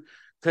on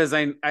because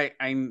I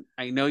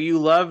know you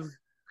love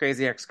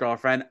Crazy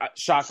Ex-Girlfriend.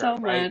 Shocker, so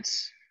right? Much.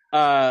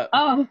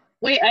 Oh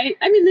wait, I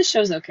mean this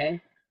show's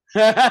okay.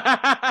 It's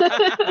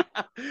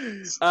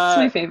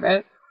my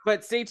favorite.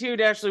 But stay tuned,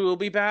 Ashley. We'll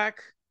be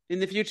back in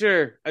the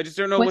future. I just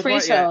don't know with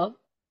Rachel.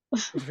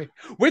 What yet.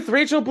 With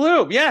Rachel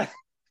Bloom, yeah.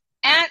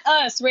 At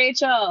us,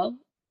 Rachel.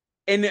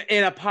 In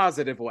a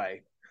positive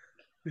way.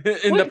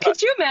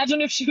 Could you imagine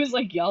if she was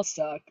like, y'all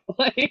suck?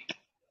 Like,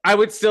 I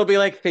would still be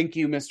like, thank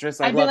you, mistress.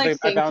 I'd be like,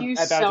 thank you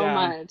so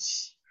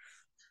much.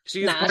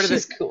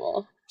 She's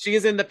cool. She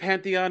is in the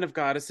pantheon of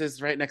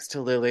goddesses right next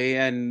to Lily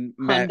and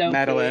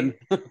Madeline.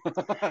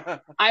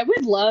 I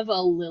would love a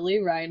Lily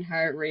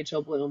Reinhart,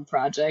 Rachel Bloom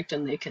project,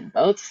 and they can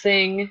both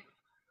sing.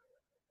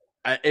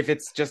 If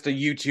it's just a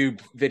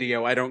YouTube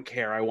video, I don't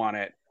care. I want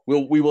it.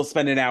 We will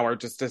spend an hour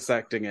just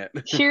dissecting it.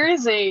 Here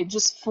is a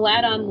just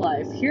flat on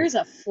life. Here's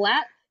a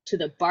flat to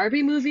the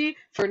Barbie movie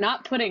for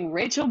not putting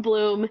Rachel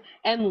Bloom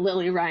and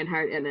Lily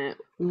Reinhart in it.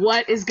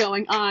 What is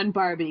going on,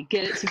 Barbie?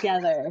 Get it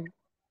together.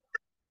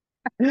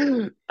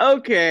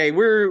 Okay,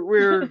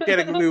 we're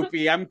getting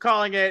loopy. I'm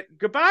calling it.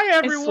 Goodbye,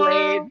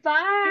 everyone.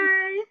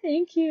 Bye.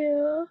 Thank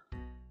you.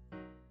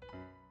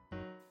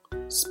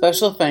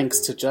 Special thanks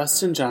to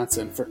Justin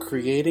Johnson for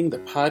creating the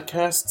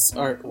podcast's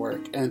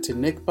artwork and to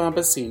Nick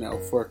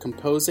Bombasino for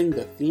composing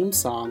the theme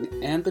song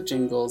and the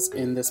jingles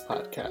in this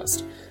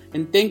podcast.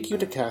 And thank you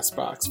to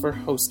CastBox for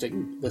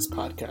hosting this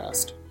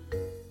podcast.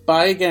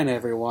 Bye again,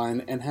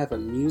 everyone, and have a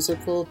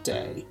musical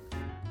day.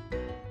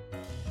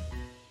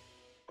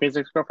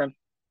 Crazy Ex-Girlfriend.